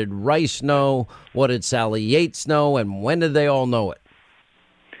 What did Rice know? What did Sally Yates know? And when did they all know it?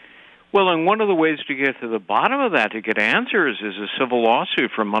 Well, and one of the ways to get to the bottom of that, to get answers, is a civil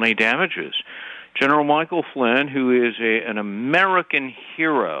lawsuit for money damages. General Michael Flynn, who is an American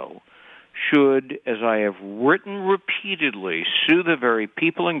hero, should, as I have written repeatedly, sue the very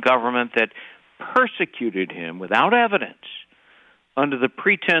people in government that persecuted him without evidence under the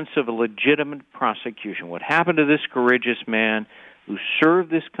pretense of a legitimate prosecution. What happened to this courageous man who served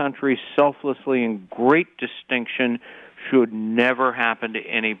this country selflessly in great distinction should never happen to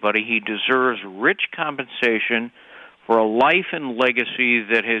anybody. He deserves rich compensation for a life and legacy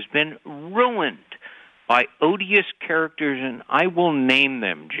that has been ruined by odious characters, and I will name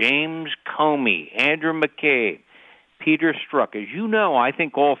them: James Comey, Andrew McCabe, Peter Strzok. As you know, I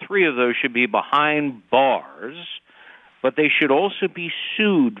think all three of those should be behind bars, but they should also be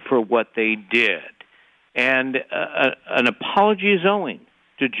sued for what they did. And an apology is owing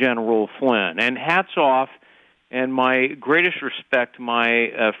to General Flynn. And hats off, and my greatest respect to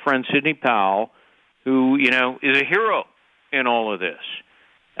my friend Sidney Powell, who, is a hero in all of this.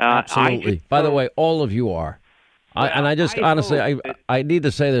 Absolutely. By the way, all of you are. I need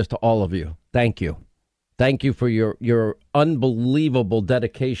to say this to all of you. Thank you. Thank you for your unbelievable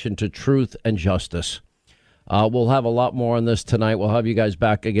dedication to truth and justice. We'll have a lot more on this tonight. We'll have you guys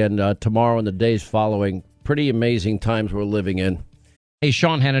back again tomorrow and the days following. Pretty amazing times we're living in. Hey,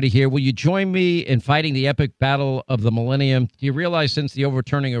 Sean Hannity here. Will you join me in fighting the epic battle of the millennium? Do you realize since the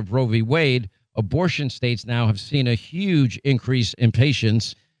overturning of Roe v. Wade, abortion states now have seen a huge increase in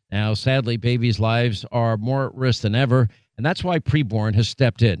patients? Now, sadly, babies' lives are more at risk than ever, and that's why Preborn has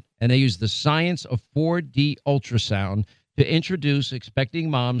stepped in. And they use the science of 4D ultrasound to introduce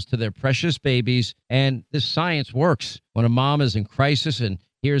expecting moms to their precious babies, and this science works. When a mom is in crisis and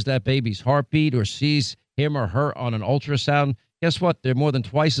hears that baby's heartbeat or sees him or her on an ultrasound, guess what? They're more than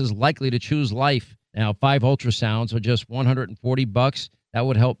twice as likely to choose life. Now, 5 ultrasounds are just $140. That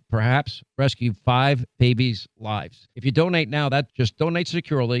would help perhaps rescue 5 babies' lives. If you donate now, that just donate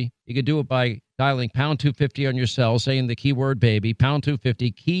securely. You can do it by dialing pound 250 on your cell, saying the keyword baby, pound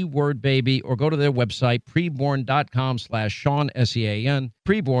 250, keyword baby, or go to their website, preborn.com/Sean, SEAN,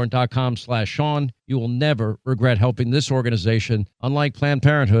 preborn.com/Sean. You will never regret helping this organization. Unlike Planned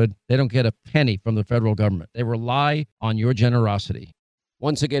Parenthood, they don't get a penny from the federal government. They rely on your generosity.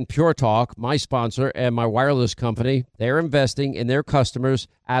 Once again, Pure Talk, my sponsor and my wireless company, they're investing in their customers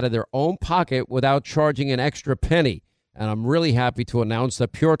out of their own pocket without charging an extra penny. And I'm really happy to announce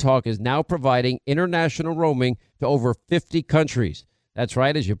that Pure Talk is now providing international roaming to over 50 countries. That's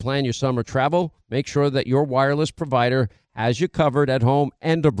right. As you plan your summer travel, make sure that your wireless provider has you covered at home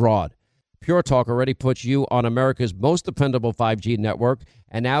and abroad. Pure Talk already puts you on America's most dependable 5G network,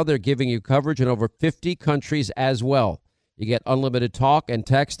 and now they're giving you coverage in over 50 countries as well. You get unlimited talk and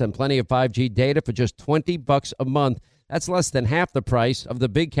text and plenty of 5G data for just $20 a month. That's less than half the price of the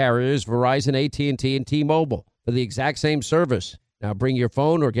big carriers, Verizon, AT&T, and T-Mobile, for the exact same service. Now bring your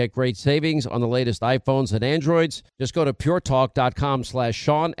phone or get great savings on the latest iPhones and Androids. Just go to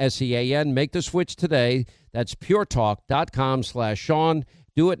puretalk.com/Sean, SEAN. Make the switch today. That's puretalk.com/Sean.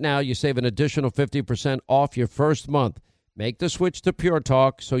 Do it now. You save an additional 50% off your first month. Make the switch to Pure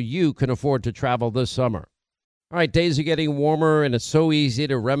Talk so you can afford to travel this summer. All right, days are getting warmer, and it's so easy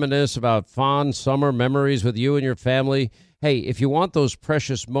to reminisce about fond summer memories with you and your family. Hey, if you want those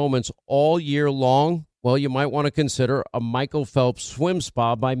precious moments all year long, well, you might want to consider a Michael Phelps swim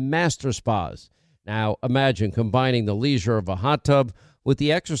spa by Master Spas. Now, imagine combining the leisure of a hot tub with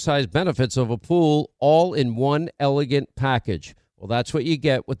the exercise benefits of a pool all in one elegant package. Well, that's what you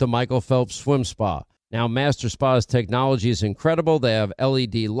get with the Michael Phelps swim spa. Now, Master Spa's technology is incredible. They have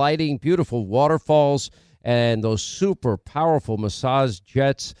LED lighting, beautiful waterfalls, and those super powerful massage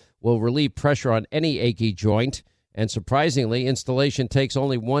jets will relieve pressure on any achy joint. And surprisingly, installation takes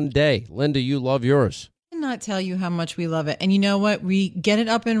only 1 day. Linda, you love yours. I cannot tell you how much we love it. And you know what? We get it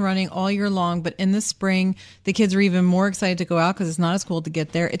up and running all year long, but in the spring, the kids are even more excited to go out because it's not as cold to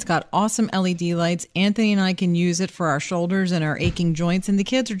get there. It's got awesome LED lights. Anthony and I can use it for our shoulders and our aching joints, and the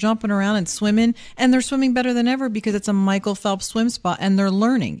kids are jumping around and swimming, and they're swimming better than ever because it's a Michael Phelps swim spa, and they're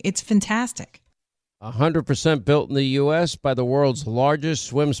learning. It's fantastic. 100% built in the U.S. by the world's largest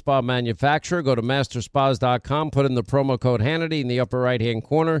swim spa manufacturer. Go to masterspas.com, put in the promo code Hannity in the upper right-hand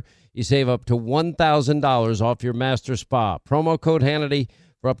corner. You save up to $1,000 off your Master Spa. Promo code Hannity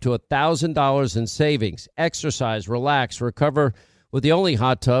for up to $1,000 in savings. Exercise, relax, recover with the only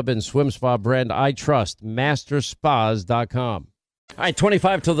hot tub and swim spa brand I trust, masterspas.com. All right,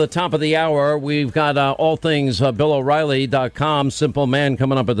 25 till the top of the hour. We've got all things BillO'Reilly.com. Simple Man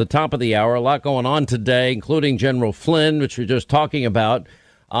coming up at the top of the hour. A lot going on today, including General Flynn, which we're just talking about.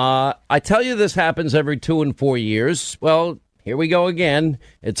 I tell you this happens every 2 and 4 years. Well, here we go again.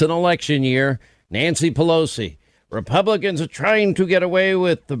 It's an election year. Nancy Pelosi. Republicans are trying to get away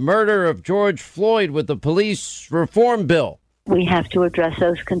with the murder of George Floyd with the police reform bill. We have to address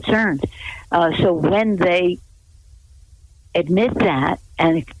those concerns. So when they admit that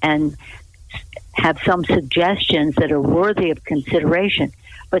and have some suggestions that are worthy of consideration.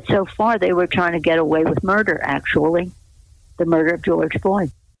 But so far, they were trying to get away with murder, actually, the murder of George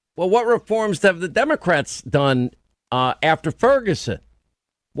Floyd. Well, what reforms have the Democrats done after Ferguson?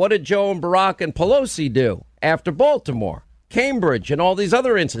 What did Joe and Barack and Pelosi do after Baltimore, Cambridge, and all these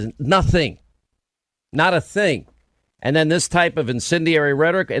other incidents? Nothing. Not a thing. And then this type of incendiary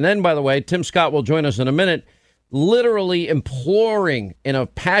rhetoric. And then, by the way, Tim Scott will join us in a minute, literally imploring in a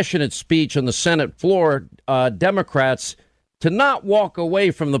passionate speech on the Senate floor, Democrats to not walk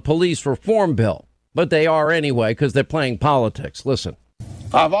away from the police reform bill. But they are anyway, because they're playing politics. Listen.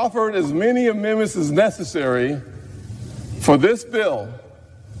 I've offered as many amendments as necessary for this bill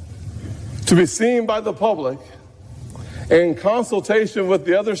to be seen by the public in consultation with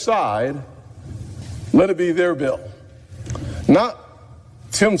the other side. Let it be their bill, not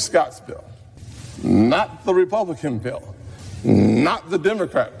Tim Scott's bill. Not the Republican bill, not the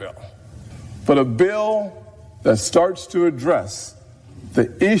Democrat bill, but a bill that starts to address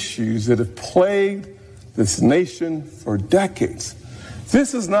the issues that have plagued this nation for decades.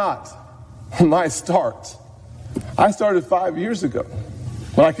 This is not my start. I started 5 years ago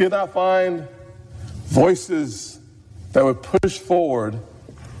when I could not find voices that would push forward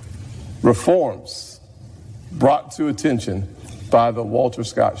reforms brought to attention by the Walter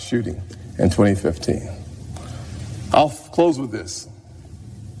Scott shooting in 2015. I'll close with this.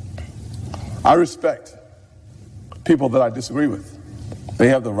 I respect people that I disagree with. They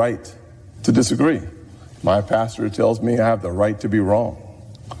have the right to disagree. My pastor tells me I have the right to be wrong,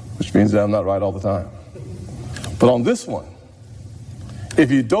 which means that I'm not right all the time. But on this one, if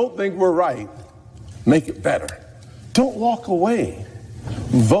you don't think we're right, make it better. Don't walk away.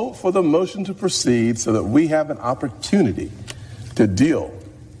 Vote for the motion to proceed so that we have an opportunity to deal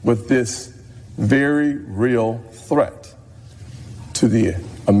with this very real threat to the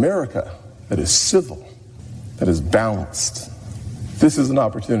America that is civil, that is balanced. This is an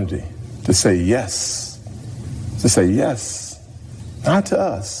opportunity to say yes, not to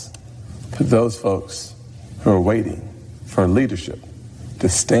us, but those folks who are waiting for leadership to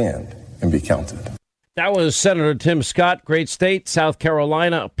stand and be counted. That was Senator Tim Scott, great state, South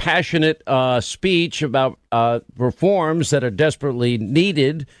Carolina, a passionate speech about reforms that are desperately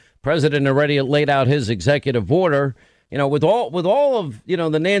needed. President already laid out his executive order. You know, with all of, you know,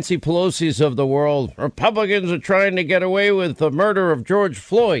 the Nancy Pelosi's of the world, Republicans are trying to get away with the murder of George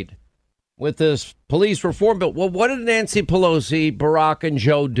Floyd with this police reform bill. Well, what did Nancy Pelosi, Barack, and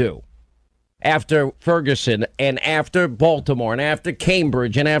Joe do? after Ferguson and after Baltimore and after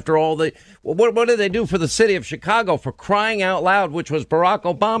Cambridge and after all the what did they do for the city of Chicago, for crying out loud, which was Barack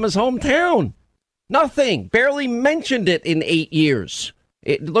Obama's hometown? Nothing. Barely mentioned it in 8 years.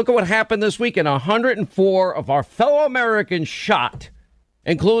 Look at what happened this weekend. 104 of our fellow Americans shot,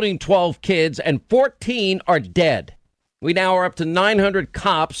 including 12 kids, and 14 are dead. We now are up to 900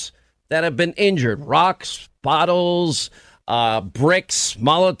 cops that have been injured. Rocks, bottles, bricks,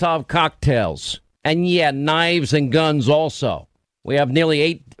 Molotov cocktails, and knives and guns also. We have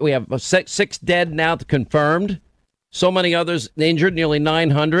six dead now confirmed. So many others injured, nearly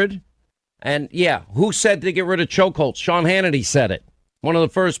 900. And who said to get rid of chokeholds? Sean Hannity said it. One of the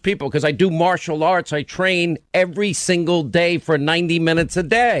first people, because I do martial arts. I train every single day for 90 minutes a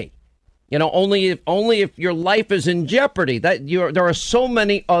day. Only if your life is in jeopardy. There are so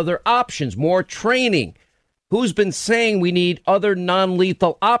many other options, more training. Who's been saying we need other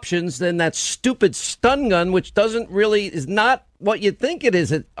non-lethal options than that stupid stun gun, which is not what you think it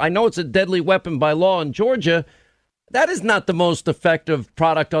is. I know it's a deadly weapon by law in Georgia. That is not the most effective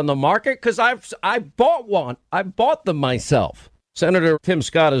product on the market, because I bought one. I bought them myself. Senator Tim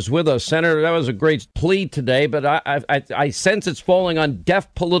Scott is with us. Senator, that was a great plea today, but I sense it's falling on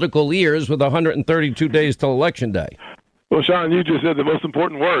deaf political ears with 132 days till Election Day. Well, Sean, you just said the most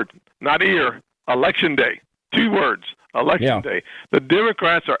important word, not ear, Election Day. 2 words, Election Day. The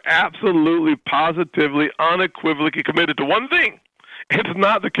Democrats are absolutely, positively, unequivocally committed to one thing. It's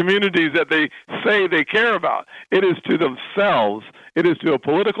not the communities that they say they care about. It is to themselves. It is to a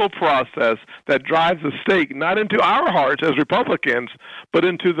political process that drives the stake not into our hearts as Republicans, but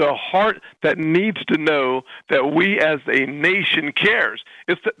into the heart that needs to know that we as a nation cares.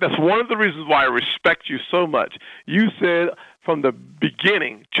 That's one of the reasons why I respect you so much. You said from the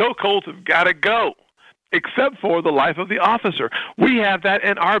beginning, chokeholds have got to go, except for the life of the officer. We have that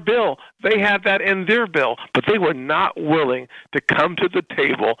in our bill. They have that in their bill. But they were not willing to come to the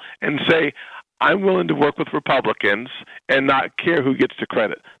table and say, I'm willing to work with Republicans and not care who gets the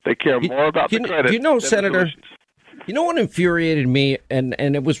credit. They care more about the credit. Senator, what infuriated me, and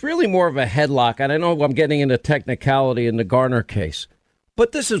it was really more of a headlock, and I know I'm getting into technicality in the Garner case,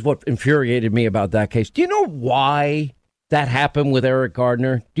 but this is what infuriated me about that case. Do you know why that happened with Eric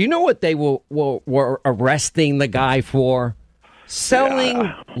Gardner? Do you know what they were arresting the guy for?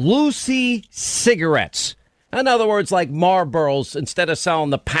 Selling Lucy cigarettes. In other words, like Marlboros, instead of selling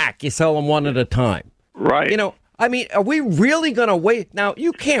the pack, you sell them one at a time. Right. Are we really going to wait? Now,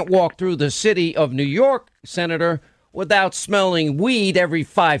 you can't walk through the city of New York, Senator, without smelling weed every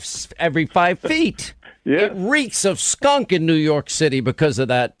 5 feet. Yeah. It reeks of skunk in New York City because of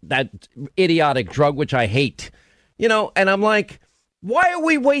that idiotic drug, which I hate. And I'm like, why are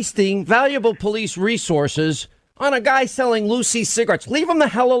we wasting valuable police resources on a guy selling Lucy cigarettes? Leave him the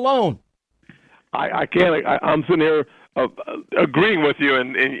hell alone. I can't. I'm sitting here agreeing with you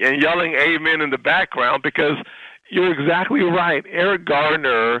and yelling amen in the background, because you're exactly right. Eric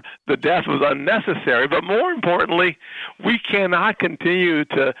Gardner, the death was unnecessary. But more importantly, we cannot continue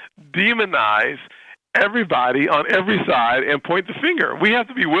to demonize everybody on every side and point the finger. We have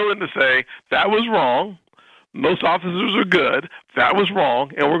to be willing to say that was wrong. Most officers are good. That was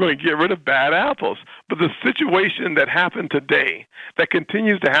wrong, and we're going to get rid of bad apples. But the situation that happened today, that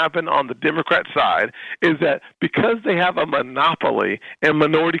continues to happen on the Democrat side, is that because they have a monopoly in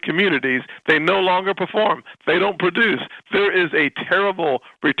minority communities, they no longer perform. They don't produce. There is a terrible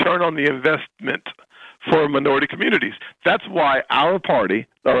return on the investment for minority communities. That's why our party,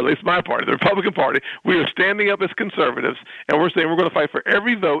 or at least my party, the Republican Party, we are standing up as conservatives, and we're saying we're going to fight for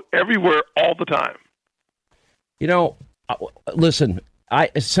every vote, everywhere, all the time. Listen,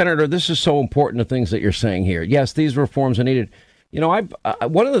 Senator, this is so important, the things that you're saying here. Yes, these reforms are needed.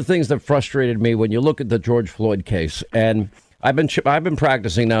 One of the things that frustrated me when you look at the George Floyd case, and I've been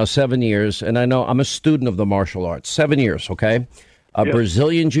practicing now 7 years, and I know I'm a student of the martial arts. 7 years, okay?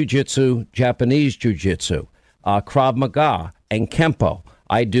 Brazilian jiu-jitsu, Japanese jiu-jitsu, Krav Maga, and Kempo.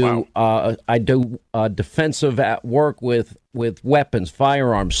 I do defensive work with weapons,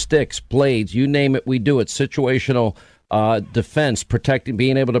 firearms, sticks, blades, you name it, we do it. Situational defense,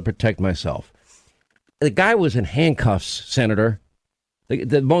 being able to protect myself. The guy was in handcuffs, Senator.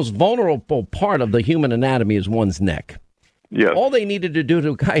 The most vulnerable part of the human anatomy is one's neck. Yes. All they needed to do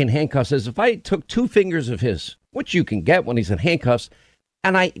to a guy in handcuffs is if I took 2 fingers of his, which you can get when he's in handcuffs,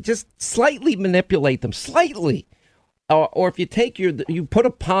 and I just slightly manipulate them, slightly. Or if you take you put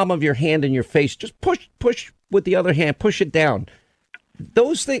a palm of your hand in your face, just push with the other hand, push it down.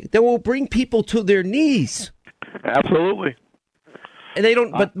 Those things, that will bring people to their knees. Absolutely. And they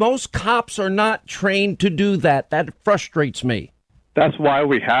don't. But most cops are not trained to do that. That frustrates me. That's why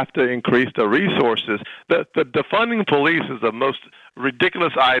we have to increase the resources. The defunding police is the most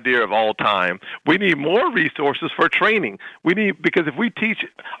ridiculous idea of all time. We need more resources for training. Because if we teach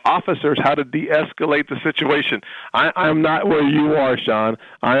officers how to de-escalate the situation, I'm not where you are, Sean.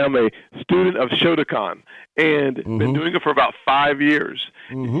 I am a student of Shotokan and been doing it for about 5 years.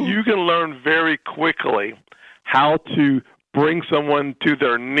 You can learn very quickly how to bring someone to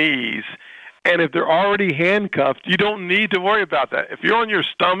their knees. And if they're already handcuffed, you don't need to worry about that. If you're on your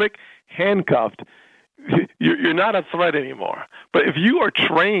stomach, handcuffed, you're not a threat anymore. But if you are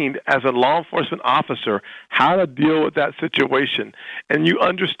trained as a law enforcement officer how to deal with that situation, and you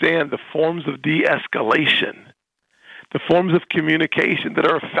understand the forms of de-escalation, the forms of communication that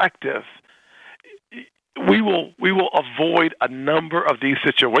are effective, we will avoid a number of these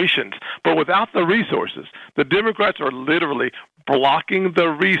situations. But without the resources, the Democrats are literally blocking the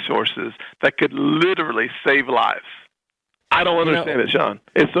resources that could literally save lives. I don't understand it, Sean.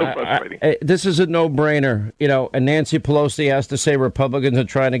 It's so frustrating. This is a no-brainer. And Nancy Pelosi has to say Republicans are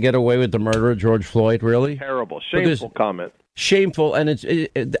trying to get away with the murder of George Floyd. Really? Terrible. Shameful comment. Shameful, and it's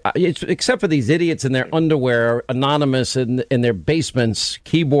except for these idiots in their underwear, anonymous in their basements,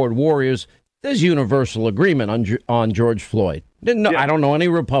 keyboard warriors. There's universal agreement on George Floyd. I don't know any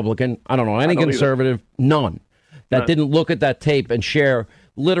Republican. I don't know any conservative. None. That didn't look at that tape and share.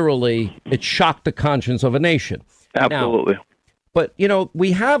 Literally, it shocked the conscience of a nation. Absolutely. Now, but,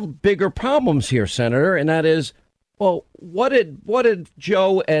 we have bigger problems here, Senator, and that is, well, what did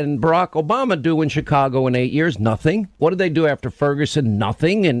Joe and Barack Obama do in Chicago in 8 years? Nothing. What did they do after Ferguson?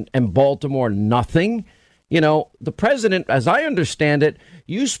 Nothing. And Baltimore? Nothing. The president, as I understand it,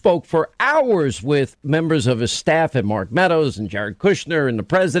 you spoke for hours with members of his staff at Mark Meadows and Jared Kushner and the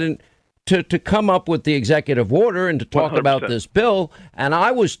president to come up with the executive order and to talk 100%. about this bill. And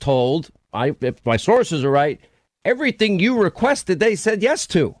I was told, if my sources are right, everything you requested, they said yes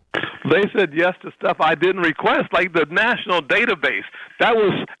to. They said yes to stuff I didn't request, like the national database. That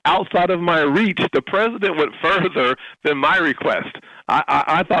was outside of my reach. The president went further than my request.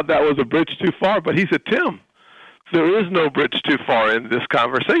 I thought that was a bridge too far, but he said, Tim, there is no bridge too far in this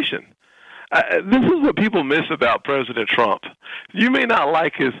conversation. This is what people miss about President Trump. You may not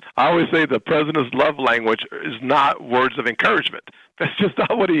like I always say the president's love language is not words of encouragement. That's just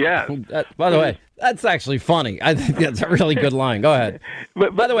not what he has. By the way, that's actually funny. I think that's a really good line. Go ahead.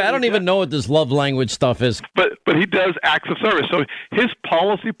 But by the way, I don't even know what this love language stuff is. But he does acts of service. So his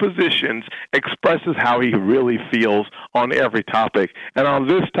policy positions expresses how he really feels on every topic. And on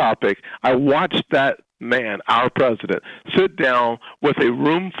this topic, I watched that man, our president, sit down with a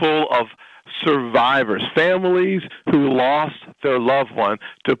room full of survivors, families who lost their loved one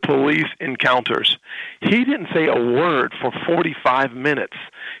to police encounters. He didn't say a word for 45 minutes.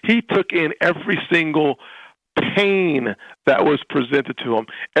 He took in every single pain that was presented to him,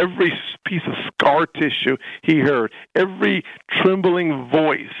 every piece of scar tissue he heard, every trembling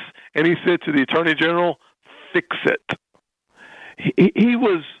voice. And he said to the Attorney General, fix it. He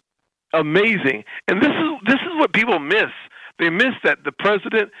was amazing. And this is what people miss. They miss that the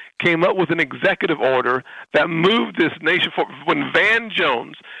president came up with an executive order that moved this nation forward. When Van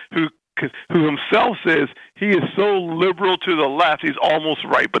Jones, who himself says he is so liberal to the left, he's almost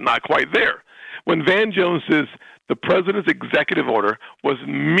right, but not quite there. When Van Jones says the president's executive order was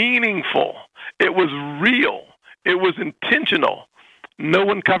meaningful, it was real, it was intentional, no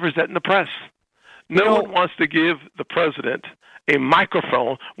one covers that in the press. No one wants to give the president a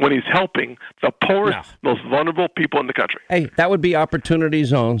microphone when he's helping the poorest, most vulnerable people in the country. Hey, that would be opportunity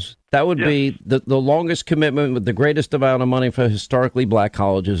zones. That would be the longest commitment with the greatest amount of money for historically black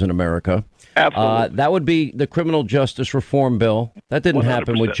colleges in America. Absolutely. That would be the criminal justice reform bill. That didn't 100%.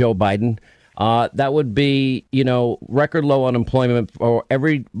 happen with Joe Biden. That would be, record low unemployment for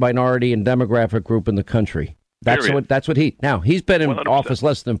every minority and demographic group in the country. That's what he's been in 100%. office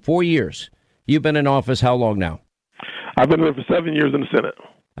less than 4 years. You've been in office how long now? I've been there for 7 years in the Senate.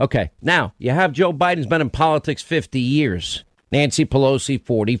 Okay. Now, you have Joe Biden's been in politics 50 years. Nancy Pelosi,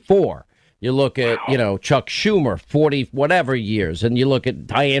 44. You look at, Chuck Schumer, 40 whatever years. And you look at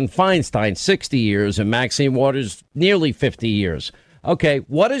Dianne Feinstein, 60 years. And Maxine Waters, nearly 50 years. Okay.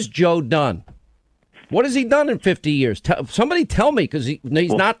 What has Joe done? What has he done in 50 years? Somebody tell me, because he's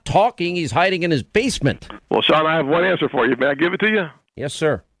not talking. He's hiding in his basement. Well, Sean, I have one answer for you. May I give it to you? Yes,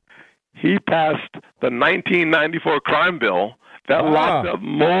 sir. He passed the 1994 crime bill that locked up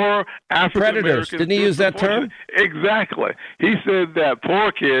more African Americans. Predators. Didn't he use that term? Exactly. He said that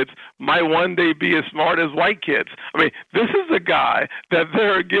poor kids might one day be as smart as white kids. I mean, this is a guy that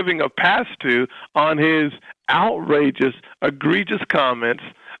they're giving a pass to on his outrageous, egregious comments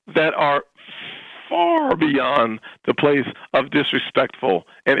that are far beyond the place of disrespectful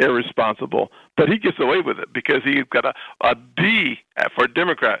and irresponsible. But he gets away with it because he's got a D for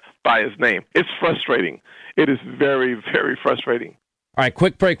Democrat by his name. It's frustrating. It is very, very frustrating. All right,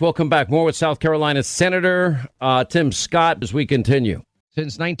 quick break. We'll come back. More with South Carolina Senator Tim Scott as we continue.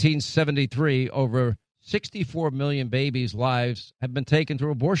 Since 1973, over 64 million babies' lives have been taken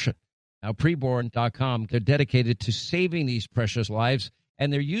through abortion. Now, preborn.com, they're dedicated to saving these precious lives,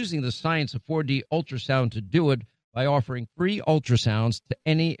 and they're using the science of 4D ultrasound to do it by offering free ultrasounds to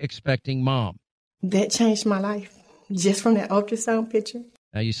any expecting mom. That changed my life, just from that ultrasound picture.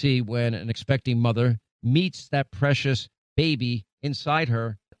 Now, you see, when an expecting mother meets that precious baby inside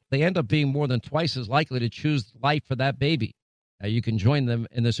her, they end up being more than twice as likely to choose life for that baby. Now, you can join them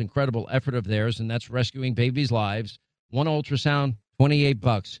in this incredible effort of theirs, and that's rescuing babies' lives. One ultrasound,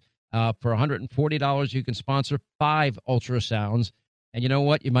 $28. For $140, you can sponsor 5 ultrasounds. And you know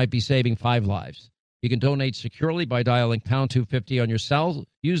what? You might be saving 5 lives. You can donate securely by dialing pound 250 on your cell.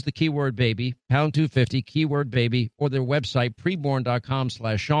 Use the keyword baby, pound 250, keyword baby, or their website,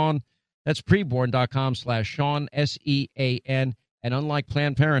 preborn.com/Sean. That's preborn.com/Sean, SEAN. And unlike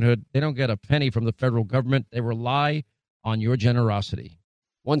Planned Parenthood, they don't get a penny from the federal government. They rely on your generosity.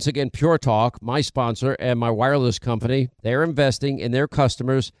 Once again, Pure Talk, my sponsor and my wireless company, they're investing in their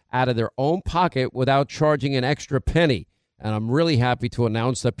customers out of their own pocket without charging an extra penny. And I'm really happy to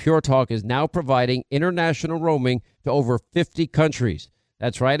announce that Pure Talk is now providing international roaming to over 50 countries.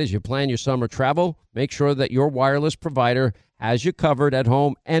 That's right. As you plan your summer travel, make sure that your wireless provider has you covered at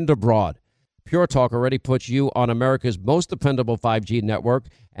home and abroad. Pure Talk already puts you on America's most dependable 5G network,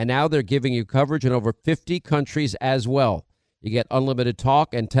 and now they're giving you coverage in over 50 countries as well. You get unlimited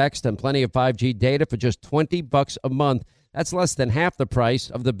talk and text and plenty of 5G data for just $20 a month. That's less than half the price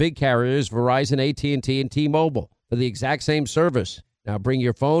of the big carriers, Verizon, AT&T, and T-Mobile, for the exact same service. Now bring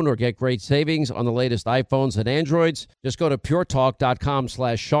your phone or get great savings on the latest iPhones and Androids. Just go to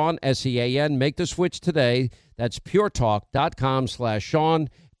puretalk.com/Sean, SEAN. Make the switch today. That's puretalk.com/Sean.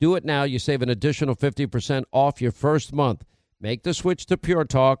 Do it now. You save an additional 50% off your first month. Make the switch to Pure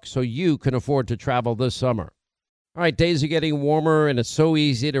Talk so you can afford to travel this summer. All right, days are getting warmer, and it's so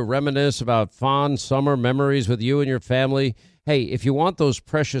easy to reminisce about fond summer memories with you and your family. Hey, if you want those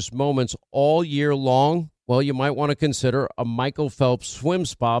precious moments all year long, well, you might want to consider a Michael Phelps swim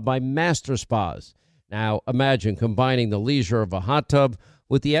spa by Master Spas. Now, imagine combining the leisure of a hot tub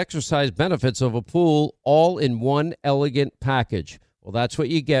with the exercise benefits of a pool all in one elegant package. Well, that's what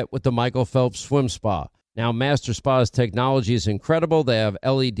you get with the Michael Phelps Swim Spa. Now, Master Spa's technology is incredible. They have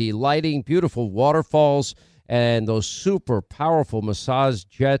LED lighting, beautiful waterfalls, and those super powerful massage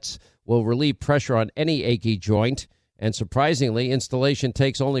jets will relieve pressure on any achy joint. And surprisingly, installation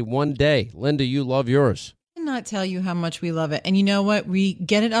takes only 1 day. Linda, you love yours. I cannot tell you how much we love it. And you know what? We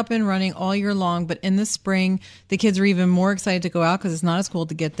get it up and running all year long, but in the spring, the kids are even more excited to go out because it's not as cold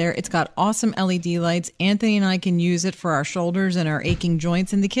to get there. It's got awesome LED lights. Anthony and I can use it for our shoulders and our aching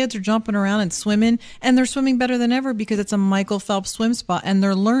joints, and the kids are jumping around and swimming, and they're swimming better than ever because it's a Michael Phelps swim spa, and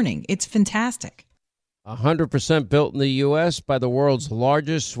they're learning. It's fantastic. 100% built in the U.S. by the world's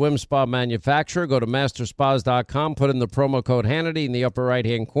largest swim spa manufacturer. Go to masterspas.com, put in the promo code Hannity in the upper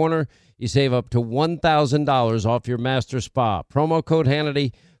right-hand corner. You save up to $1,000 off your Master Spa. Promo code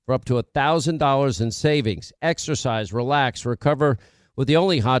Hannity for up to $1,000 in savings. Exercise, relax, recover with the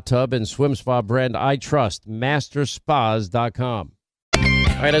only hot tub and swim spa brand I trust, masterspas.com.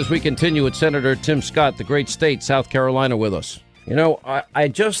 All right, as we continue with Senator Tim Scott, the great state, South Carolina, with us. You know,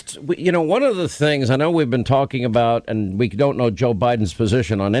 one of the things I know we've been talking about, and we don't know Joe Biden's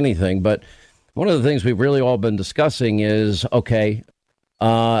position on anything, but one of the things we've really all been discussing is, okay,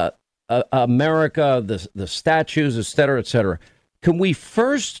 America, the statues, et cetera, et cetera. Can we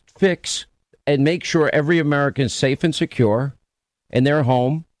first fix and make sure every American is safe and secure in their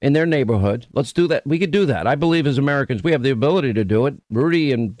home, in their neighborhood? Let's do that. We could do that. I believe as Americans, we have the ability to do it.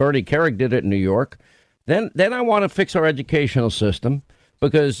 Rudy and Bernie Kerik did it in New York. Then I want to fix our educational system,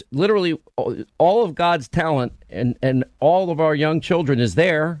 because literally all of God's talent and all of our young children is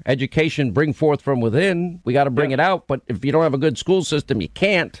there. Education, bring forth from within. We got to bring it out. But if you don't have a good school system, you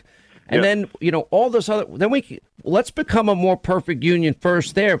can't. And then, all this other, let's become a more perfect union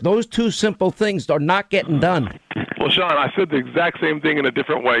first there. Those two simple things are not getting done. Well, Sean, I said the exact same thing in a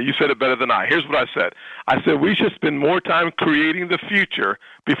different way. You said it better than I. Here's what I said. I said we should spend more time creating the future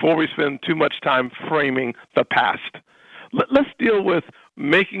before we spend too much time framing the past. Let's deal with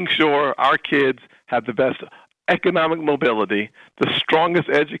making sure our kids have the best economic mobility, the strongest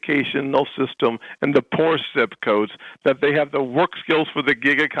educational system, and the poorest zip codes, that they have the work skills for the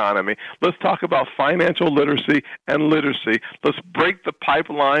gig economy. Let's talk about financial literacy and literacy. Let's break the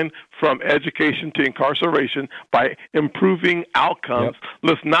pipeline from education to incarceration by improving outcomes. Yep.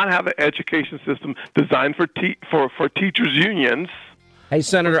 Let's not have an education system designed for teachers' unions. Hey,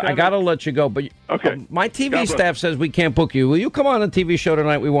 Senator, I got to let you go, but okay. My TV staff says we can't book you. Will you come on a TV show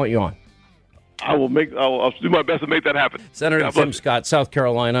tonight? We want you on. I'll do my best to make that happen. Senator Tim Scott, South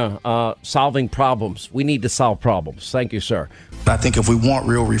Carolina, solving problems. We need to solve problems. Thank you, sir. I think if we want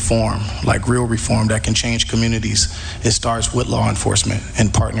real reform, like real reform that can change communities, it starts with law enforcement and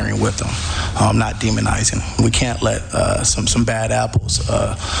partnering with them, not demonizing. We can't let some bad apples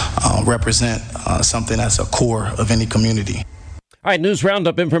represent something that's a core of any community. All right, news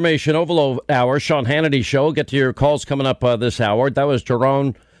roundup information overload hour. Sean Hannity show. Get to your calls coming up this hour. That was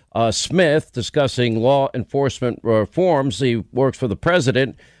Jerome Smith discussing law enforcement reforms. He works for the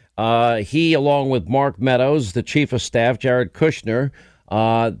president. He, along with Mark Meadows, the chief of staff, Jared Kushner,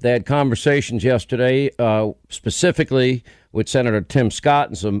 they had conversations yesterday, specifically with Senator Tim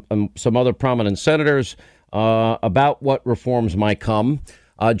Scott and some other prominent senators about what reforms might come.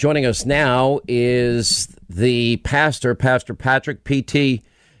 Joining us now is the pastor, Pastor Patrick P.T.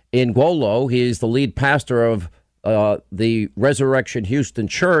 Nguolo. He is the lead pastor of the Resurrection Houston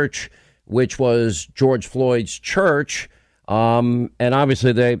Church, which was George Floyd's church. And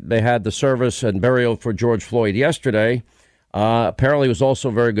obviously they had the service and burial for George Floyd yesterday. Apparently he was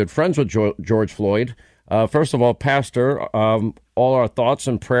also very good friends with George Floyd. First of all, Pastor, all our thoughts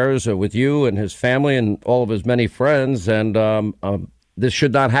and prayers are with you and his family and all of his many friends. And this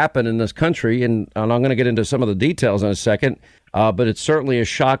should not happen in this country. And I'm going to get into some of the details in a second. But it certainly has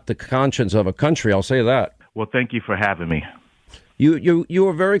shocked the conscience of a country. I'll say that. Well, thank you for having me. You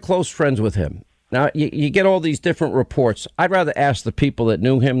were very close friends with him. Now, you get all these different reports. I'd rather ask the people that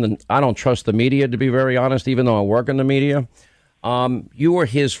knew him than I don't trust the media, to be very honest, even though I work in the media. You were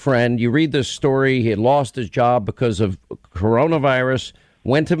his friend. You read this story. He had lost his job because of coronavirus,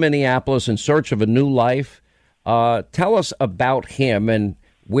 went to Minneapolis in search of a new life. Tell us about him and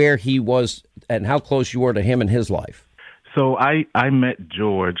where he was and how close you were to him and his life. So I met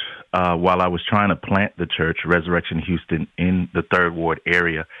George while I was trying to plant the church, Resurrection Houston, in the Third Ward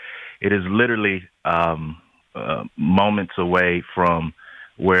area. It is literally moments away from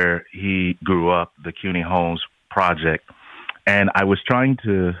where he grew up, the CUNY Homes Project. And I was trying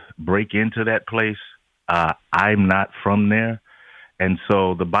to break into that place. I'm not from there. And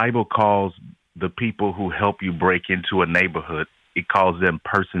so the Bible calls the people who help you break into a neighborhood, it calls them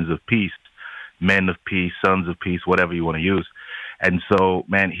persons of peace, men of peace, sons of peace, whatever you want to use. And so,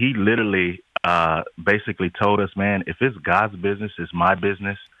 man, he literally basically told us, man, if it's God's business, it's my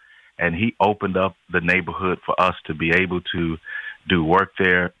business. And he opened up the neighborhood for us to be able to do work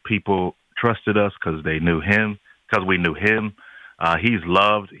there. People trusted us because they knew him, because we knew him. He's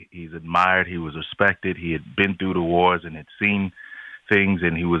loved, he's admired, he was respected. He had been through the wars and had seen things,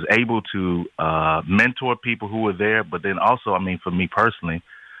 and he was able to mentor people who were there. But then also, I mean, for me personally,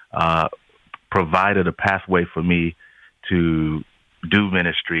 provided a pathway for me to do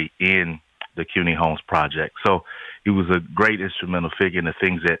ministry in the CUNY Homes Project. So he was a great instrumental figure in the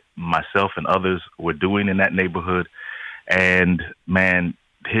things that myself and others were doing in that neighborhood. And, man,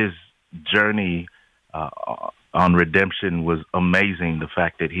 his journey on redemption was amazing. The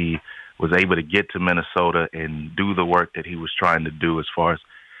fact that he was able to get to Minnesota and do the work that he was trying to do as far as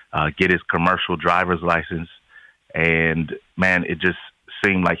get his commercial driver's license. And, man, it just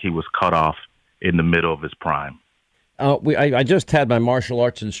seemed like he was cut off in the middle of his prime. I just had my martial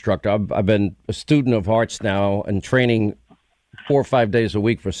arts instructor. I've been a student of arts now and training 4 or 5 days a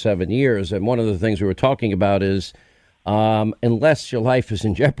week for 7 years. And one of the things we were talking about is unless your life is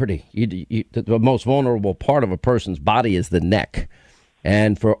in jeopardy, the most vulnerable part of a person's body is the neck.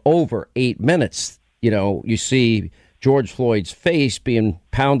 And for over 8 minutes, you see George Floyd's face being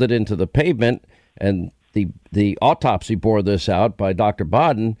pounded into the pavement, and the autopsy bore this out by Dr.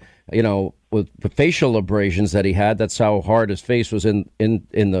 Bodden, with the facial abrasions that he had. That's how hard his face was in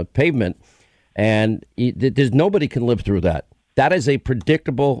the pavement. And there's nobody can live through that. That is a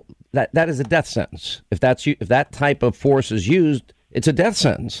predictable, that is a death sentence. If that type of force is used, it's a death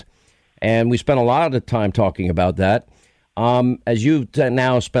sentence. And we spent a lot of the time talking about that. As you've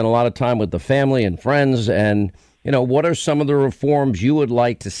now spent a lot of time with the family and friends, and, what are some of the reforms you would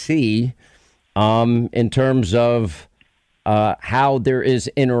like to see in terms of how there is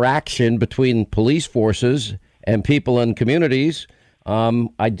interaction between police forces and people in communities?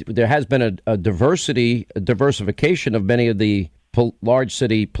 There has been a diversification of many of the large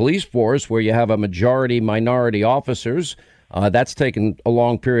city police force where you have a majority minority officers. That's taken a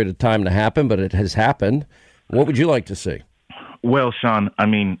long period of time to happen, but it has happened. What would you like to see? Well, Sean, I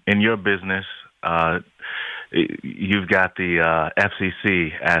mean, in your business, you've got the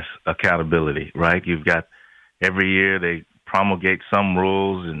FCC as accountability, right? You've got every year they promulgate some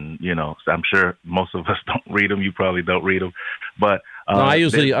rules, and I'm sure most of us don't read them. You probably don't read them, but no,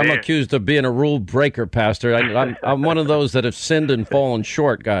 I'm accused of being a rule breaker, Pastor. I'm one of those that have sinned and fallen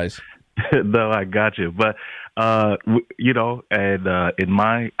short, guys. No, I got you, but I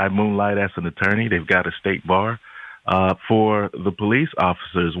moonlight as an attorney. They've got a state bar for the police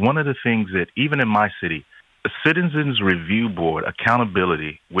officers. One of the things that even in my city, a Citizens Review Board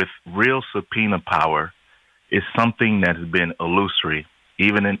accountability with real subpoena power is something that has been illusory,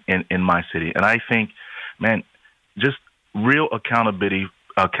 even in my city. And I think, man, just real accountability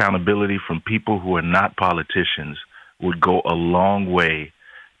from people who are not politicians would go a long way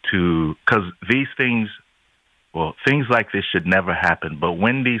to, because these things, well, things like this should never happen. But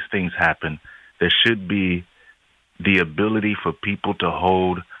when these things happen, there should be the ability for people to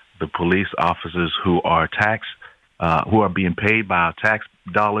hold the police officers who are who are being paid by our tax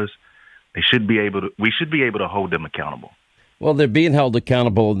dollars. We should be able to hold them accountable. Well, they're being held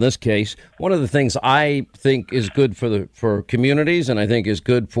accountable in this case. One of the things I think is good for communities, and I think is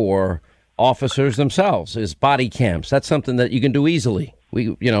good for officers themselves, is body cams. That's something that you can do easily.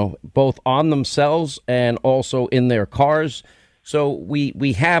 Both on themselves and also in their cars. So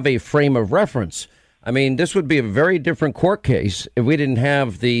we have a frame of reference. I mean, this would be a very different court case if we didn't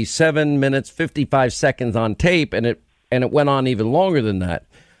have the 7 minutes, 55 seconds on tape, and it went on even longer than that.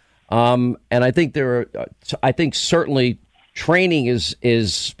 And I think certainly training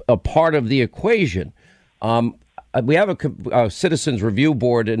is a part of the equation. We have a Citizens Review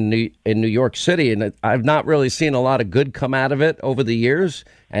Board in New York City, and I've not really seen a lot of good come out of it over the years.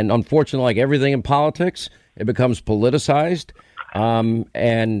 And unfortunately, like everything in politics, it becomes politicized.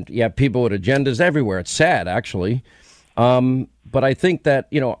 And you have people with agendas everywhere. It's sad, actually. But I think that,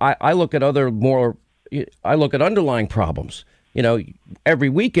 I look at I look at underlying problems. Every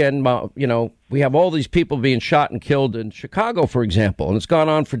weekend, we have all these people being shot and killed in Chicago, for example, and it's gone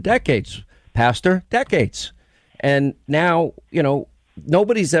on for decades, Pastor, decades. And now,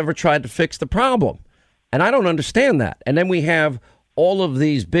 nobody's ever tried to fix the problem. And I don't understand that. And then we have all of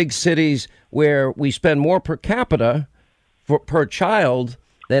these big cities where we spend more per capita per child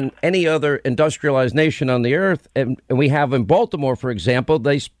than any other industrialized nation on the earth. And we have in Baltimore, for example,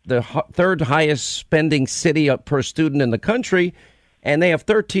 the third highest spending city per student in the country. And they have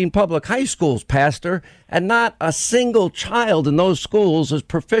 13 public high schools, Pastor, and not a single child in those schools is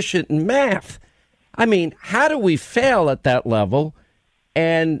proficient in math. I mean, how do we fail at that level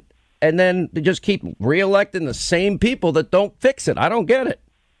and then they just keep reelecting the same people that don't fix it? I don't get it.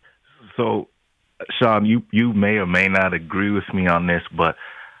 So, Sean, you may or may not agree with me on this, but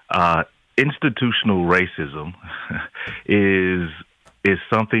institutional racism is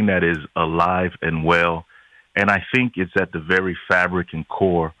something that is alive and well, and I think it's at the very fabric and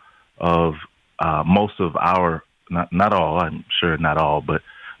core of most of our, not all, I'm sure not all, but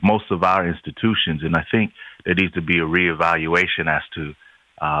most of our institutions. And I think there needs to be a reevaluation as to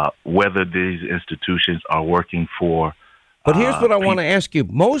whether these institutions are working for. But here's what I want to ask you.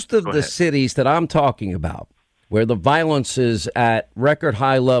 Most of the cities that I'm talking about, where the violence is at record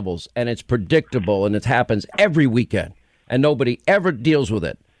high levels and it's predictable and it happens every weekend and nobody ever deals with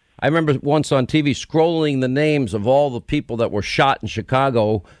it. I remember once on TV scrolling the names of all the people that were shot in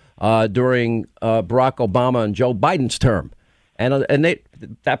Chicago during Barack Obama and Joe Biden's term. And the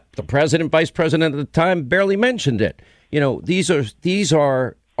president, vice president at the time barely mentioned it. These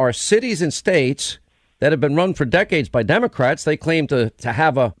are cities and states that have been run for decades by Democrats. They claim to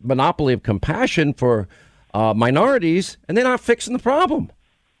have a monopoly of compassion for minorities, and they're not fixing the problem.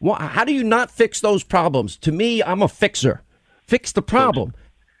 How do you not fix those problems? To me, I'm a fixer. Fix the problem.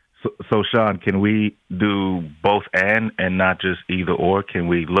 So Sean, can we do both and not just either or? Can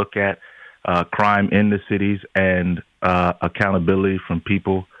we look at crime in the cities and accountability from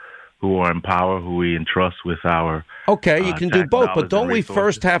people who are in power, who we entrust with our Okay, you can do both, but don't we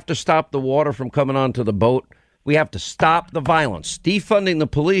first have to stop the water from coming onto the boat? We have to stop the violence. Defunding the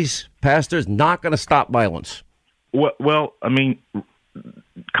police, Pastor, is not going to stop violence. Well, I mean,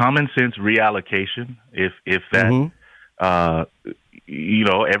 common sense reallocation. If that,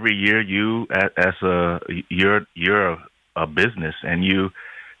 every year you're a business and you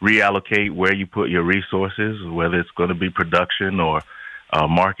reallocate where you put your resources, whether it's going to be production or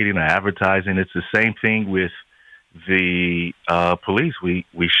marketing or advertising. It's the same thing with the police. We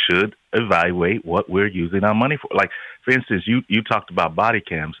should evaluate what we're using our money for. Like, for instance, you talked about body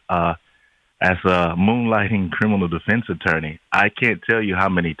cams. As a moonlighting criminal defense attorney, I can't tell you how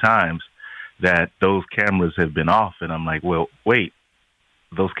many times that those cameras have been off, and I'm like, well, wait,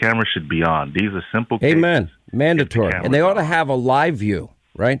 those cameras should be on. These are simple cases. Amen. Mandatory. And they ought to have a live view,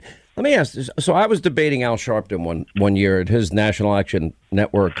 right? Let me ask this. So I was debating Al Sharpton one year at his National Action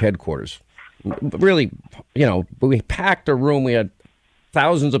Network headquarters. Really, we packed a room. We had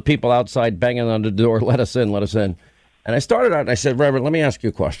thousands of people outside banging on the door, let us in, let us in. And I started out and I said, Reverend, let me ask you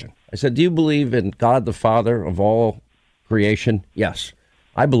a question. I said, do you believe in God the Father of all creation? Yes,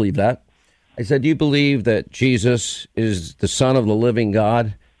 I believe that. I said, do you believe that Jesus is the Son of the living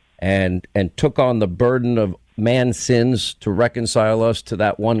God and took on the burden of man's sins to reconcile us to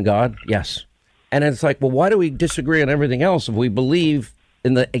that one God? Yes. And it's like, well, why do we disagree on everything else if we believe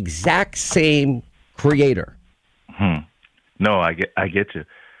in the exact same creator? No, I get you.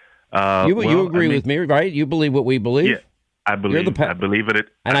 You agree with me, right? You believe what we believe? Yeah, I believe. I believe in it.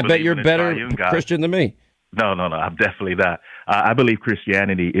 And I bet you're a better Christian than me. No, I'm definitely not. I believe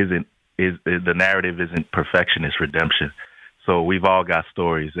Christianity the narrative isn't perfection, it's redemption. So we've all got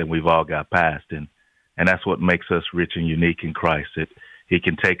stories and we've all got past, and that's what makes us rich and unique in Christ. He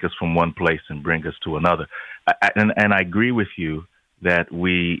can take us from one place and bring us to another. And I agree with you that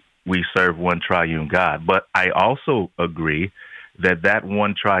we serve one triune God, but I also agree that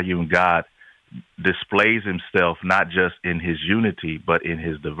one triune God displays himself not just in his unity, but in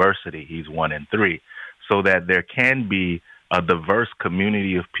his diversity. He's one in three, so that there can be a diverse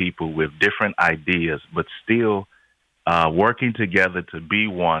community of people with different ideas, but still working together to be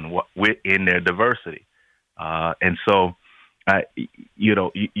one in their diversity. And so,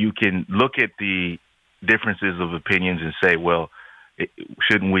 you can look at the differences of opinions and say, well,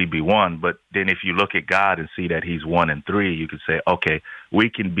 shouldn't we be one? But then if you look at God and see that he's one in three, you can say, okay, we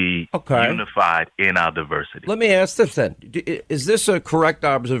can be unified in our diversity. Let me ask this then. Is this a correct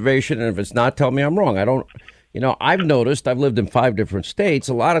observation? And if it's not, tell me I'm wrong. I've noticed, I've lived in 5 different states.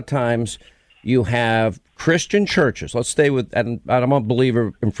 A lot of times you have Christian churches. Let's stay with, and I'm a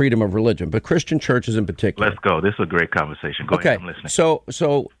believer in freedom of religion, but Christian churches in particular. Let's go. This is a great conversation. Go ahead, I'm listening. So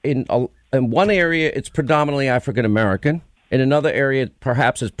in one area, it's predominantly African-American. In another area,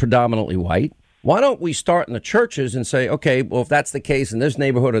 perhaps it's predominantly white. Why don't we start in the churches and say, okay, well, if that's the case in this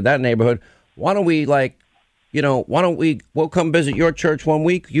neighborhood or that neighborhood, why don't we'll come visit your church one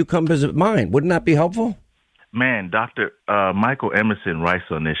week, you come visit mine. Wouldn't that be helpful? Man, Dr. Michael Emerson writes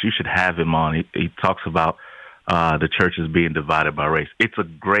on this. You should have him on. He talks about the churches being divided by race. It's a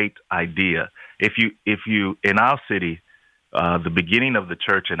great idea. If you in our city, the beginning of the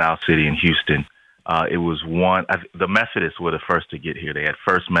church in our city in Houston, it was the Methodists were the first to get here. They had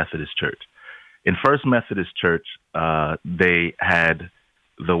First Methodist Church. In First Methodist Church, they had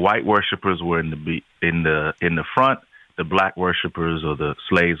the white worshipers were in the front, the black worshipers or the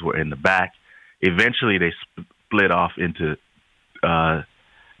slaves were in the back. Eventually, they split off into 2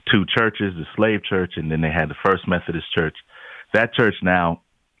 churches: the slave church, and then they had the First Methodist Church. That church now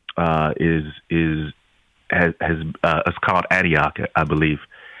is called Antioch, I believe.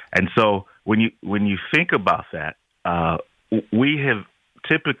 And so when you think about that, we have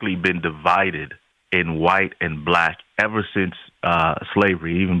typically been divided in white and black ever since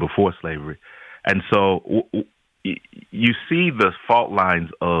slavery, even before slavery. And so you see the fault lines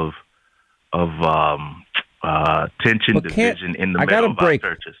of tension, division in the middle of our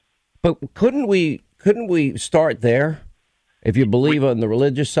churches. But couldn't we start there? If you believe on the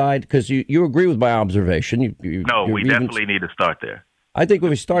religious side, because you agree with my observation. We definitely need to start there. I think if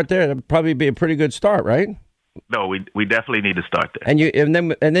we start there, that'd probably be a pretty good start, right? No, we definitely need to start there. And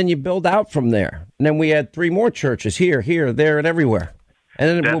then you build out from there. And then we had 3 more churches here, there, and everywhere.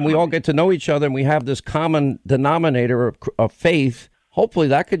 And then when we all get to know each other and we have this common denominator of faith, hopefully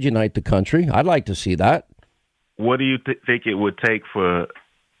that could unite the country. I'd like to see that. What do you think it would take for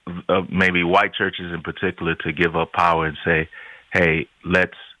maybe white churches in particular to give up power and say, hey,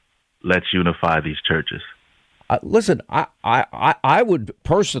 let's unify these churches? Listen, I would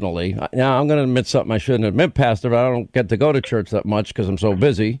personally, now I'm going to admit something I shouldn't admit, Pastor, but I don't get to go to church that much because I'm so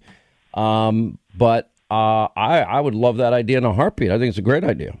busy. But I would love that idea in a heartbeat. I think it's a great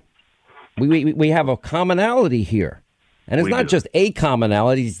idea. We have a commonality here. And it's not just a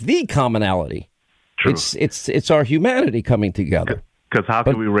commonality, it's the commonality. True. It's our humanity coming together. Because how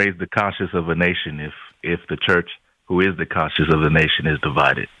can we raise the conscience of a nation if the church, who is the conscience of the nation, is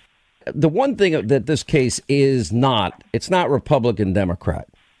divided? The one thing that this case is not, it's not Republican Democrat.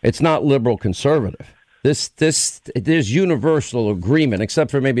 It's not liberal conservative. There's universal agreement, except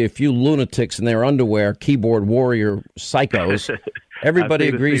for maybe a few lunatics in their underwear, keyboard warrior psychos, Everybody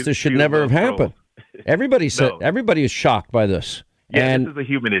agrees this should never have happened. Everybody said everybody is shocked by this. Yeah, and this is a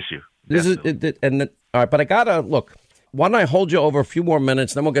human issue. This is all right. But I gotta look. Why don't I hold you over a few more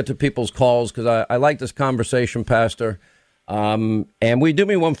minutes? Then we'll get to people's calls because I like this conversation, Pastor. And we do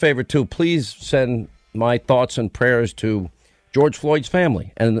me one favor too. Please send my thoughts and prayers to George Floyd's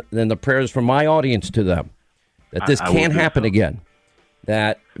family, and then the prayers from my audience to them, that this can't happen again,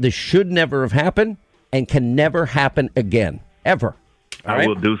 that this should never have happened and can never happen again, ever. I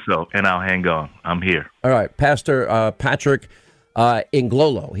will do so, and I'll hang on. I'm here. All right, Pastor Patrick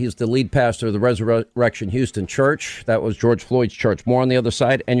Inglolo. He's the lead pastor of the Resurrection Houston Church. That was George Floyd's church. More on the other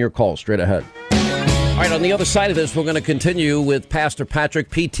side, and your call straight ahead. All right, on the other side of this, we're going to continue with Pastor Patrick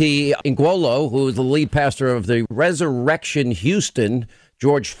P.T. Inglolo, who is the lead pastor of the Resurrection Houston,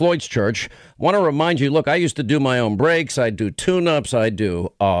 George Floyd's church. Want to remind you, look, I used to do my own brakes. I do tune-ups. I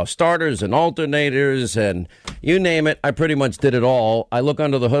do starters and alternators and you name it. I pretty much did it all. I look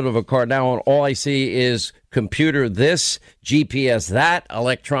under the hood of a car now and all I see is computer this, GPS that,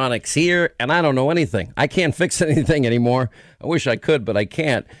 electronics here, and I don't know anything. I can't fix anything anymore. I wish I could, but I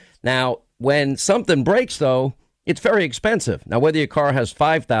can't. Now, when something breaks, though, it's very expensive. Now, whether your car has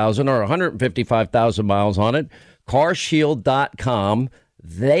 5,000 or 155,000 miles on it, carshield.com,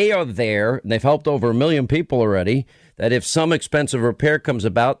 they are there, and they've helped over 1 million people already, that if some expensive repair comes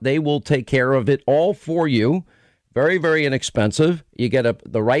about, they will take care of it all for you. Very, very inexpensive. You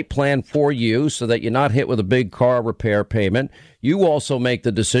get the right plan for you so that you're not hit with a big car repair payment. You also make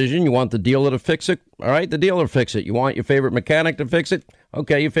the decision. You want the dealer to fix it? All right, the dealer fix it. You want your favorite mechanic to fix it?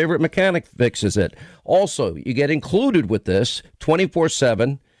 Okay, your favorite mechanic fixes it. Also, you get included with this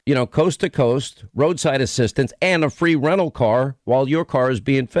 24/7, coast to coast, roadside assistance, and a free rental car while your car is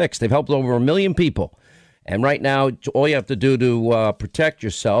being fixed. They've helped over 1 million people. And right now, all you have to do to protect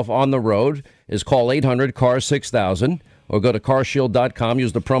yourself on the road is call 800-CAR-6000 or go to carshield.com.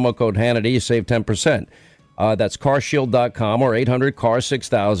 Use the promo code Hannity. You save 10%. That's carshield.com or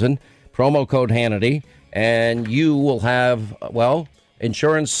 800-CAR-6000, promo code Hannity. And you will have,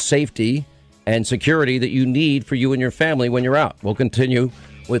 insurance, safety, and security that you need for you and your family when you're out. We'll continue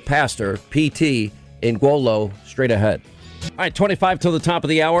with Pastor P.T. Inglolo straight ahead. All right, 25 till the top of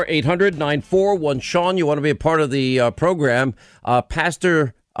the hour, 800-941-SEAN. You want to be a part of the program.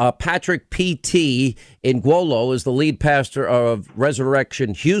 Pastor Patrick P.T. Inglolo is the lead pastor of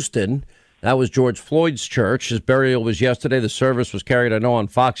Resurrection Houston. That was George Floyd's church. His burial was yesterday. The service was carried, I know, on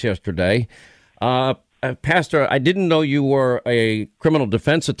Fox yesterday. Pastor, I didn't know you were a criminal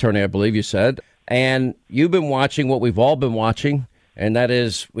defense attorney, I believe you said. And you've been watching what we've all been watching, and that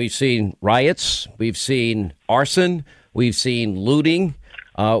is we've seen riots, we've seen arson, we've seen looting.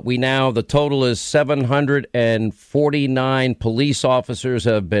 The total is 749 police officers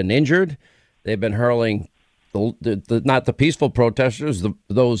have been injured. They've been hurling, not the peaceful protesters,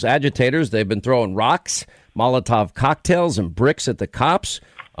 those agitators. They've been throwing rocks, Molotov cocktails, and bricks at the cops.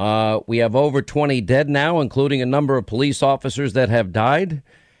 We have over 20 dead now, including a number of police officers that have died.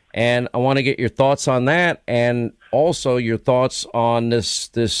 And I want to get your thoughts on that, and also your thoughts on this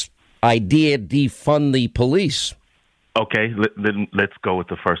idea, defund the police. Okay, let's go with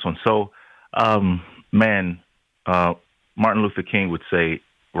the first one. So, Martin Luther King would say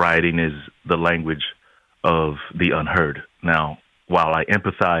rioting is the language of the unheard. Now, while I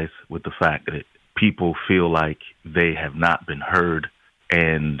empathize with the fact that people feel like they have not been heard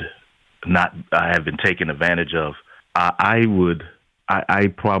and have been taken advantage of, I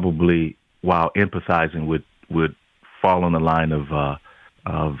probably, while empathizing, would fall on the line of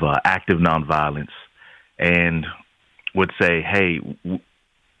active nonviolence, and would say, hey,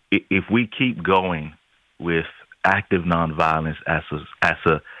 if we keep going with active nonviolence as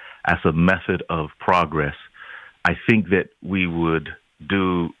a method of progress, I think that we would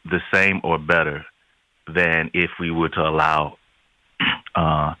do the same or better than if we were to allow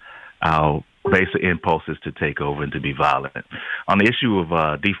our basic impulses to take over and to be violent. On the issue of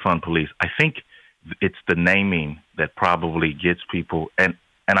defund police, I think it's the naming that probably gets people, and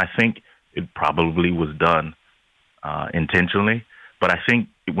I think it probably was done intentionally. But I think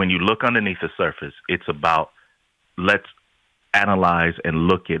when you look underneath the surface, it's about let's analyze and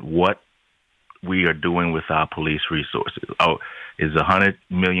look at what we are doing with our police resources. Oh, is $100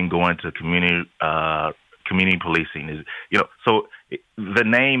 million going to community policing? So the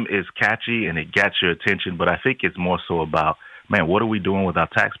name is catchy and it gets your attention, but I think it's more so about, man, what are we doing with our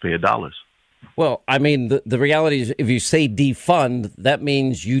taxpayer dollars? Well, I mean, the reality is if you say defund, that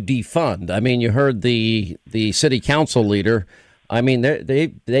means you defund. I mean, you heard the city council leader. I mean,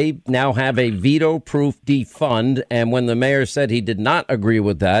 they now have a veto-proof defund. And when the mayor said he did not agree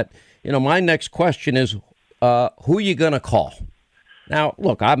with that, my next question is, who are you going to call? Now,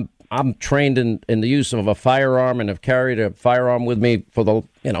 look, I'm trained in the use of a firearm and have carried a firearm with me for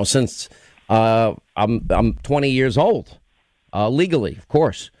since I'm 20 years old, legally, of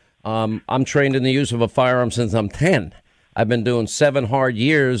course. I'm trained in the use of a firearm since I'm 10. I've been doing 7 hard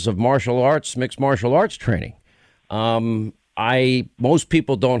years of mixed martial arts training. Most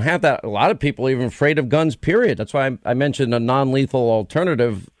people don't have that. A lot of people are even afraid of guns, period. That's why I mentioned a non-lethal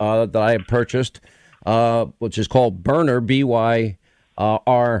alternative that I have purchased, which is called Byrna, BYRNA.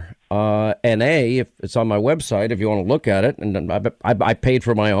 If it's on my website, if you want to look at it. And I paid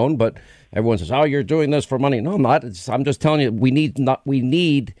for my own, but everyone says, "Oh, you're doing this for money." No, I'm not. I'm just telling you, we need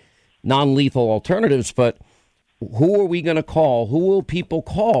non-lethal alternatives. But who are we going to call? Who will people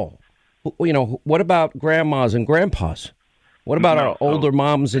call? What about grandmas and grandpas? What about our older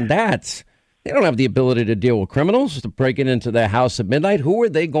moms and dads? They don't have the ability to deal with criminals, to break into their house at midnight. Who are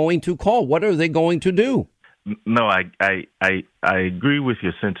they going to call? What are they going to do? No, I agree with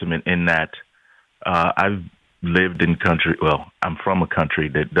your sentiment in that I've lived in country. Well, I'm from a country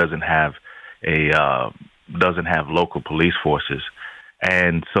that doesn't have local police forces,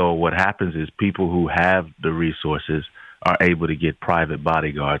 and so what happens is people who have the resources are able to get private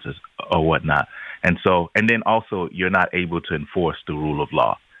bodyguards or whatnot, and then also you're not able to enforce the rule of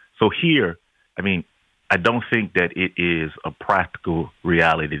law. So here, I don't think that it is a practical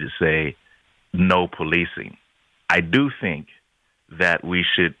reality to say no policing. I do think that we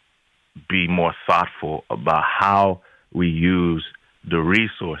should be more thoughtful about how we use the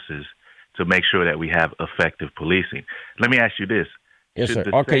resources to make sure that we have effective policing. Let me ask you this. Yes, sir.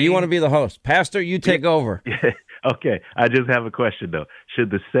 Okay, you want to be the host. Pastor, you take over. Okay, I just have a question, though. Should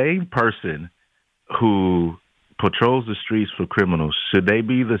the same person who patrols the streets for criminals, should they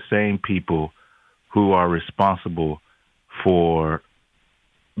be the same people who are responsible for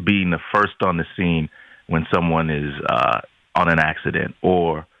being the first on the scene when someone is on an accident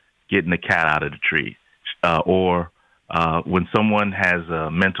or getting the cat out of the tree or when someone has a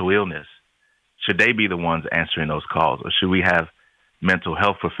mental illness? Should they be the ones answering those calls, or should we have mental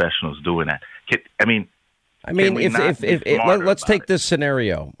health professionals doing that? Let's take this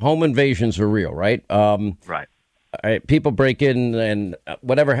scenario. Home invasions are real, right? Right. All right. People break in and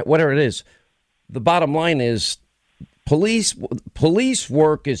whatever it is. The bottom line is police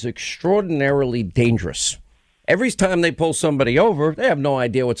work is extraordinarily dangerous. Every time they pull somebody over, they have no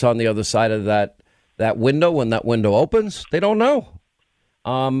idea what's on the other side of that window when that window opens. They don't know.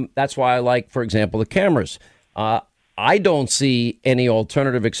 That's why I like, for example, the cameras. I don't see any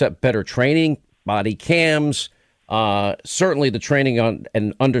alternative except better training, body cams, certainly the training on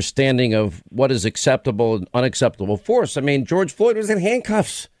and understanding of what is acceptable and unacceptable force. George Floyd was in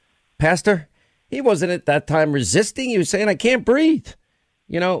handcuffs, Pastor. He wasn't at that time resisting. He was saying, "I can't breathe."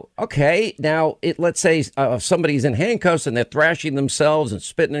 Okay, now let's say somebody's in handcuffs and they're thrashing themselves and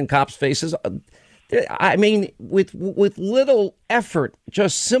spitting in cops' faces. With little effort,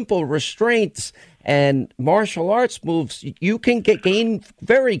 just simple restraints and martial arts moves, you can gain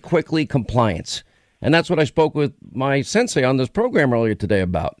very quickly compliance. And that's what I spoke with my sensei on this program earlier today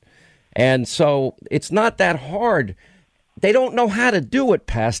about. And so it's not that hard. They don't know how to do it,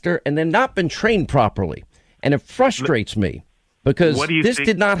 Pastor, and they've not been trained properly. And it frustrates me because this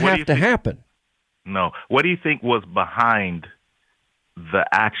did not have to happen. No. What do you think was behind the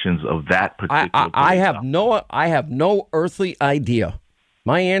actions of that particular I have no earthly idea.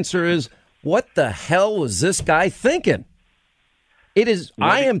 My answer is, what the hell was this guy thinking?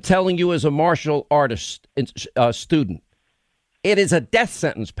 I am telling you as a martial artist student, it is a death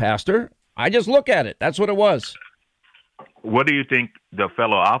sentence, Pastor. I just look at it. That's what it was. What do you think the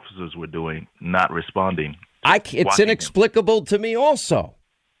fellow officers were doing, not responding? It's inexplicable to me also.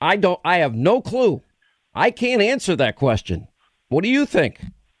 I have no clue. I can't answer that question. What do you think?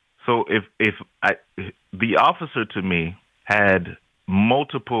 So if the officer to me had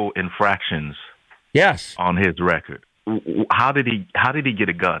multiple infractions, yes, on his record, how did he get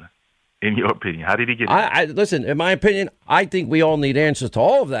a gun? In your opinion, how did he get? Listen, in my opinion, I think we all need answers to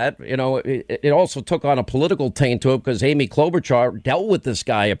all of that. It also took on a political taint to it because Amy Klobuchar dealt with this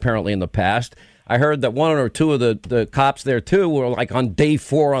guy apparently in the past. I heard that one or two of the cops there too were like on day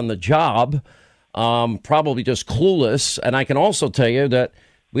 4 on the job, probably just clueless. And I can also tell you that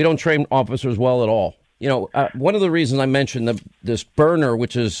we don't train officers well at all. One of the reasons I mentioned this Byrna,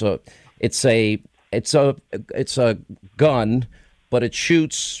 which is it's a gun, but it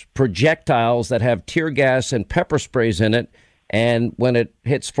shoots projectiles that have tear gas and pepper sprays in it. And when it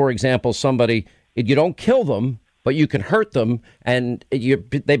hits, for example, somebody, you don't kill them, but you can hurt them, and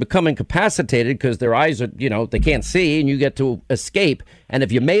they become incapacitated because their eyes are, they can't see, and you get to escape. And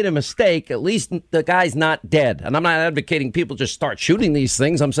if you made a mistake, at least the guy's not dead. And I'm not advocating people just start shooting these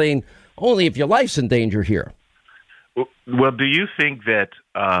things. I'm saying only if your life's in danger here. Well, do you think that,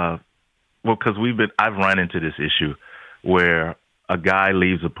 because I've run into this issue where a guy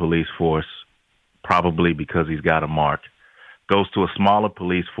leaves a police force probably because he's got a mark, goes to a smaller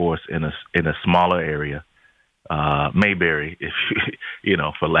police force in a smaller area, Mayberry, if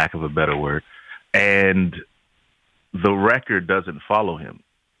for lack of a better word, and the record doesn't follow him.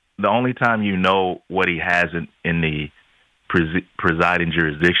 The only time you know what he has in the presiding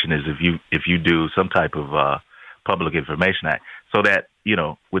jurisdiction is if you do some type of Public Information Act, so that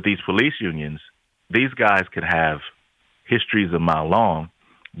with these police unions, these guys could have histories a mile long,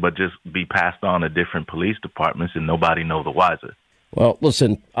 but just be passed on to different police departments and nobody know the wiser. Well,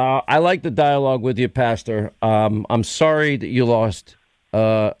 listen, I like the dialogue with you, Pastor. I'm sorry that you lost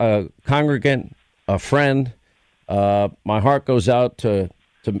a congregant, a friend. My heart goes out to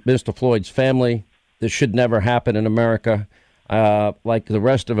Mr. Floyd's family. This should never happen in America. Like the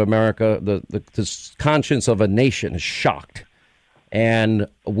rest of America, the conscience of a nation is shocked. And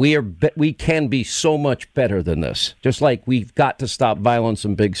we can be so much better than this. Just like we've got to stop violence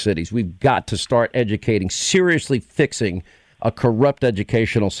in big cities. We've got to start educating, seriously fixing a corrupt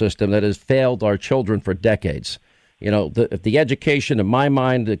educational system that has failed our children for decades. The education, in my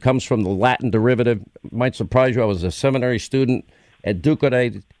mind, that comes from the Latin derivative, might surprise you. I was a seminary student at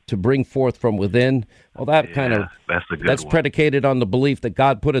Duquesne, to bring forth from within. Well, that's predicated on the belief that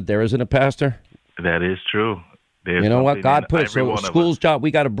God put it there, isn't it, Pastor? That is true. You know what? God put it. So school's job, we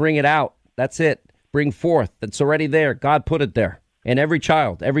got to bring it out. That's it. Bring forth. It's already there. God put it there. And every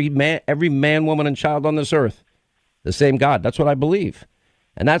child, every man, woman, and child on this earth, the same God. That's what I believe.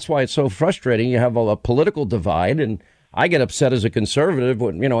 And that's why it's so frustrating. You have a political divide, and I get upset as a conservative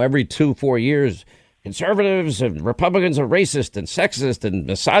when, every 2-4 years, conservatives and Republicans are racist and sexist and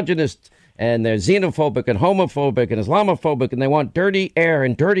misogynist, and they're xenophobic and homophobic and Islamophobic, and they want dirty air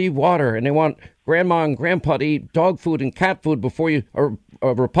and dirty water, and they want grandma and grandpa to eat dog food and cat food before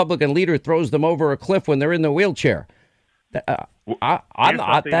a Republican leader throws them over a cliff when they're in the wheelchair. I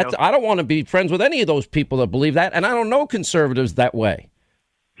don't want to be friends with any of those people that believe that, and I don't know conservatives that way.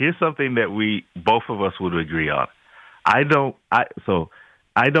 Here's something that both of us would agree on. I don't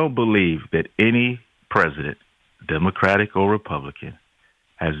believe that any president, Democratic or Republican,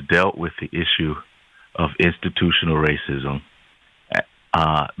 has dealt with the issue of institutional racism,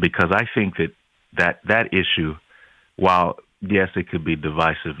 because I think that issue, while yes, it could be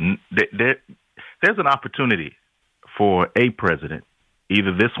divisive, there's an opportunity for a president,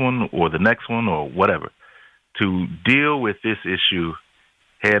 either this one or the next one or whatever, to deal with this issue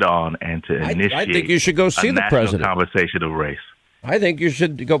head on and to initiate. I think you should go see the president. Conversation of race. I think you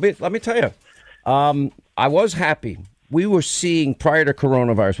should go. Let me tell you, I was happy. We were seeing, prior to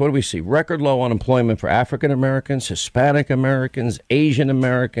coronavirus, what do we see? Record low unemployment for African Americans, Hispanic Americans, Asian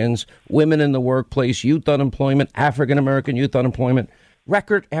Americans, women in the workplace, youth unemployment, African American youth unemployment,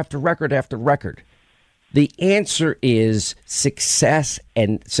 record after record after record. The answer is success,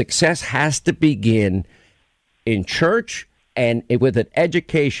 and success has to begin in church and with an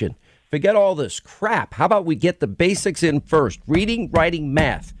education. Forget all this crap. How about we get the basics in first? Reading, writing,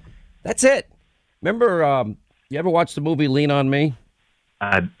 math. That's it. Remember, you ever watch the movie Lean on Me?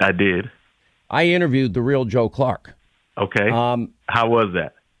 I did. I interviewed the real Joe Clark. Okay. How was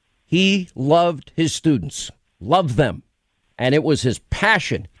that? He loved his students, loved them. And it was his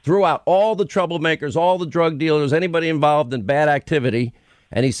passion. Threw out all the troublemakers, all the drug dealers, anybody involved in bad activity.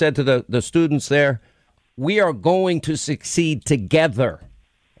 And he said to the students there, we are going to succeed together.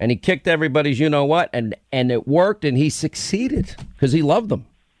 And he kicked everybody's you-know-what, and it worked, and he succeeded because he loved them.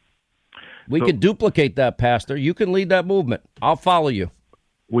 We could duplicate that, Pastor. You can lead that movement. I'll follow you.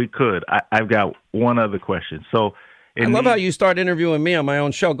 We could. I've got one other question. So, I love how you start interviewing me on my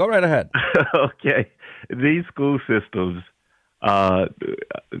own show. Go right ahead. Okay. These school systems,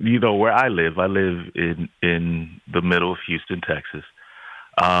 where I live in the middle of Houston, Texas.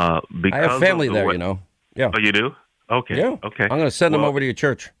 I have family there, Yeah. Oh, you do? Okay. Yeah. Okay. I'm going to send them over to your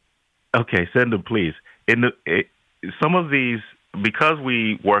church. Okay. Send them, please. Some of these, because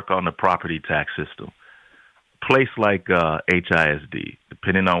we work on the property tax system, place like HISD,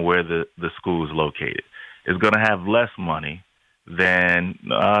 depending on where the school is located, is going to have less money than,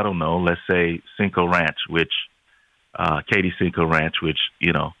 I don't know, let's say Cinco Ranch, Katy Cinco Ranch, which,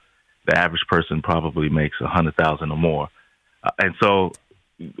 the average person probably makes $100,000 or more. And so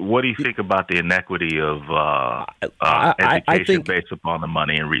what do you think about the inequity of education based upon the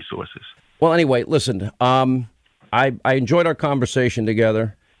money and resources? Well, anyway, listen, I enjoyed our conversation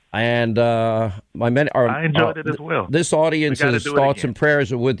together. And I enjoyed it as well. This audience's thoughts and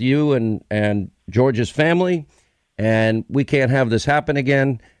prayers are with you and George's family. And we can't have this happen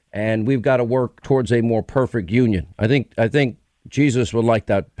again. And we've got to work towards a more perfect union. I think Jesus would like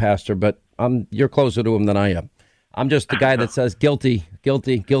that, Pastor, but you're closer to him than I am. I'm just the guy that says guilty,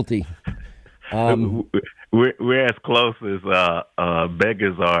 guilty, guilty. We're as close as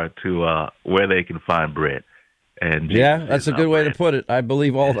beggars are to where they can find bread. And yeah, that's a good way to put it. I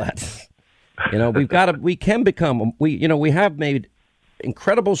believe all that. We can become. We have made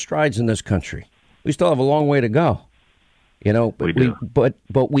incredible strides in this country. We still have a long way to go.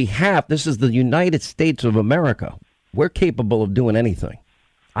 But we have. This is the United States of America. We're capable of doing anything.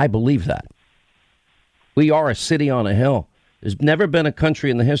 I believe that. We are a city on a hill. There's never been a country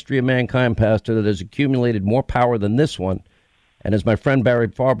in the history of mankind, Pastor, that has accumulated more power than this one. And as my friend Barry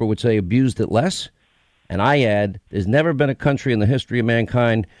Farber would say, abused it less. And I add, there's never been a country in the history of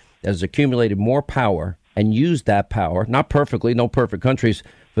mankind that has accumulated more power and used that power, not perfectly, no perfect countries,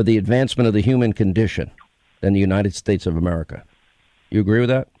 for the advancement of the human condition than the United States of America. You agree with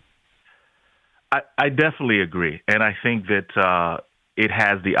that? I definitely agree. And I think that it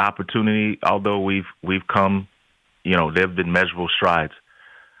has the opportunity, although we've come, there have been measurable strides.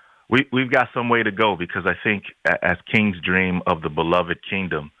 We've got some way to go because I think as kings dream of the beloved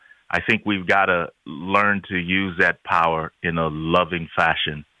kingdom, I think we've got to learn to use that power in a loving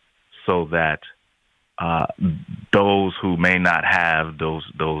fashion so that those who may not have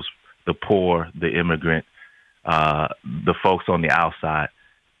the poor, the immigrant, the folks on the outside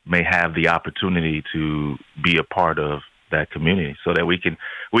may have the opportunity to be a part of that community so that we can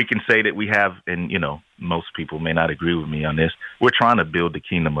say that we have, and most people may not agree with me on this, we're trying to build the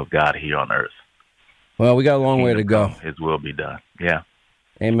kingdom of God here on earth. Well, we got a long way to go. His will be done. Yeah.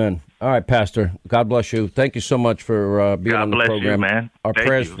 Amen. All right, Pastor. God bless you. Thank you so much for being on the program. God bless you, man. Our Thank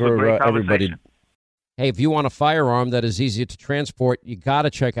prayers you. for everybody. Hey, if you want a firearm that is easy to transport, you got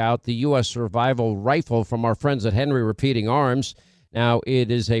to check out the U.S. Survival Rifle from our friends at Henry Repeating Arms. Now, it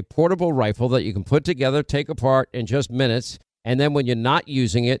is a portable rifle that you can put together, take apart in just minutes. And then when you're not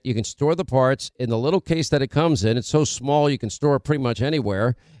using it, you can store the parts in the little case that it comes in. It's so small you can store it pretty much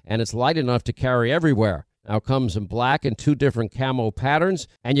anywhere, and it's light enough to carry everywhere. Now, it comes in black and 2 different camo patterns,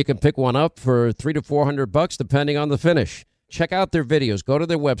 and you can pick one up for $300 to $400 depending on the finish. Check out their videos. Go to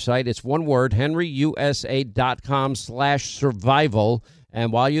their website. It's one word, henryusa.com/survival.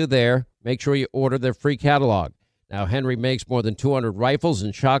 And while you're there, make sure you order their free catalog. Now, Henry makes more than 200 rifles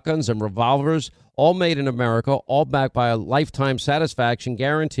and shotguns and revolvers, all made in America, all backed by a lifetime satisfaction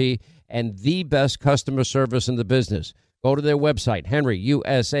guarantee and the best customer service in the business. Go to their website,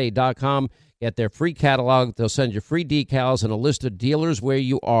 henryusa.com. Get their free catalog. They'll send you free decals and a list of dealers where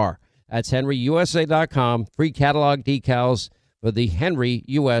you are. That's henryusa.com. Free catalog decals for the Henry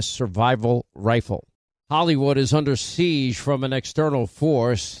U.S. Survival Rifle. Hollywood is under siege from an external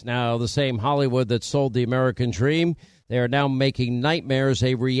force. Now, the same Hollywood that sold the American dream, they are now making nightmares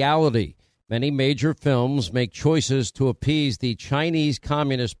a reality. Many major films make choices to appease the Chinese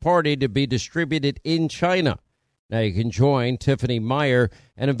Communist Party to be distributed in China. Now you can join Tiffany Meyer,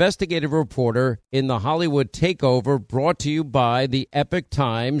 an investigative reporter in the Hollywood Takeover, brought to you by the Epoch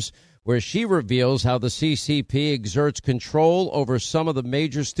Times, where she reveals how the CCP exerts control over some of the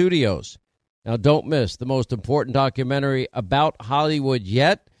major studios. Now don't miss the most important documentary about Hollywood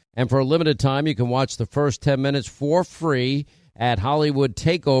yet, and for a limited time you can watch the first 10 minutes for free at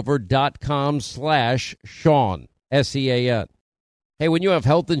hollywoodtakeover.com/Sean, S-E-A-N. Hey, when you have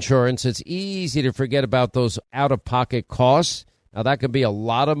health insurance, it's easy to forget about those out-of-pocket costs. Now, that can be a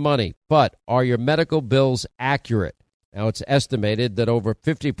lot of money, but are your medical bills accurate? Now, it's estimated that over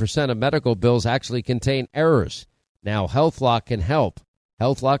 50% of medical bills actually contain errors. Now, HealthLock can help.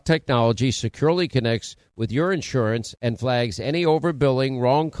 HealthLock technology securely connects with your insurance and flags any overbilling,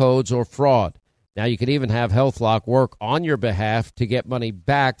 wrong codes, or fraud. Now, you can even have HealthLock work on your behalf to get money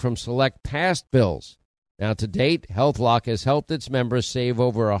back from select past bills. Now, to date, HealthLock has helped its members save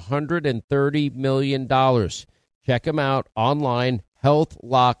over $130 million. Check them out online,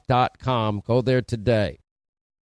 healthlock.com. Go there today.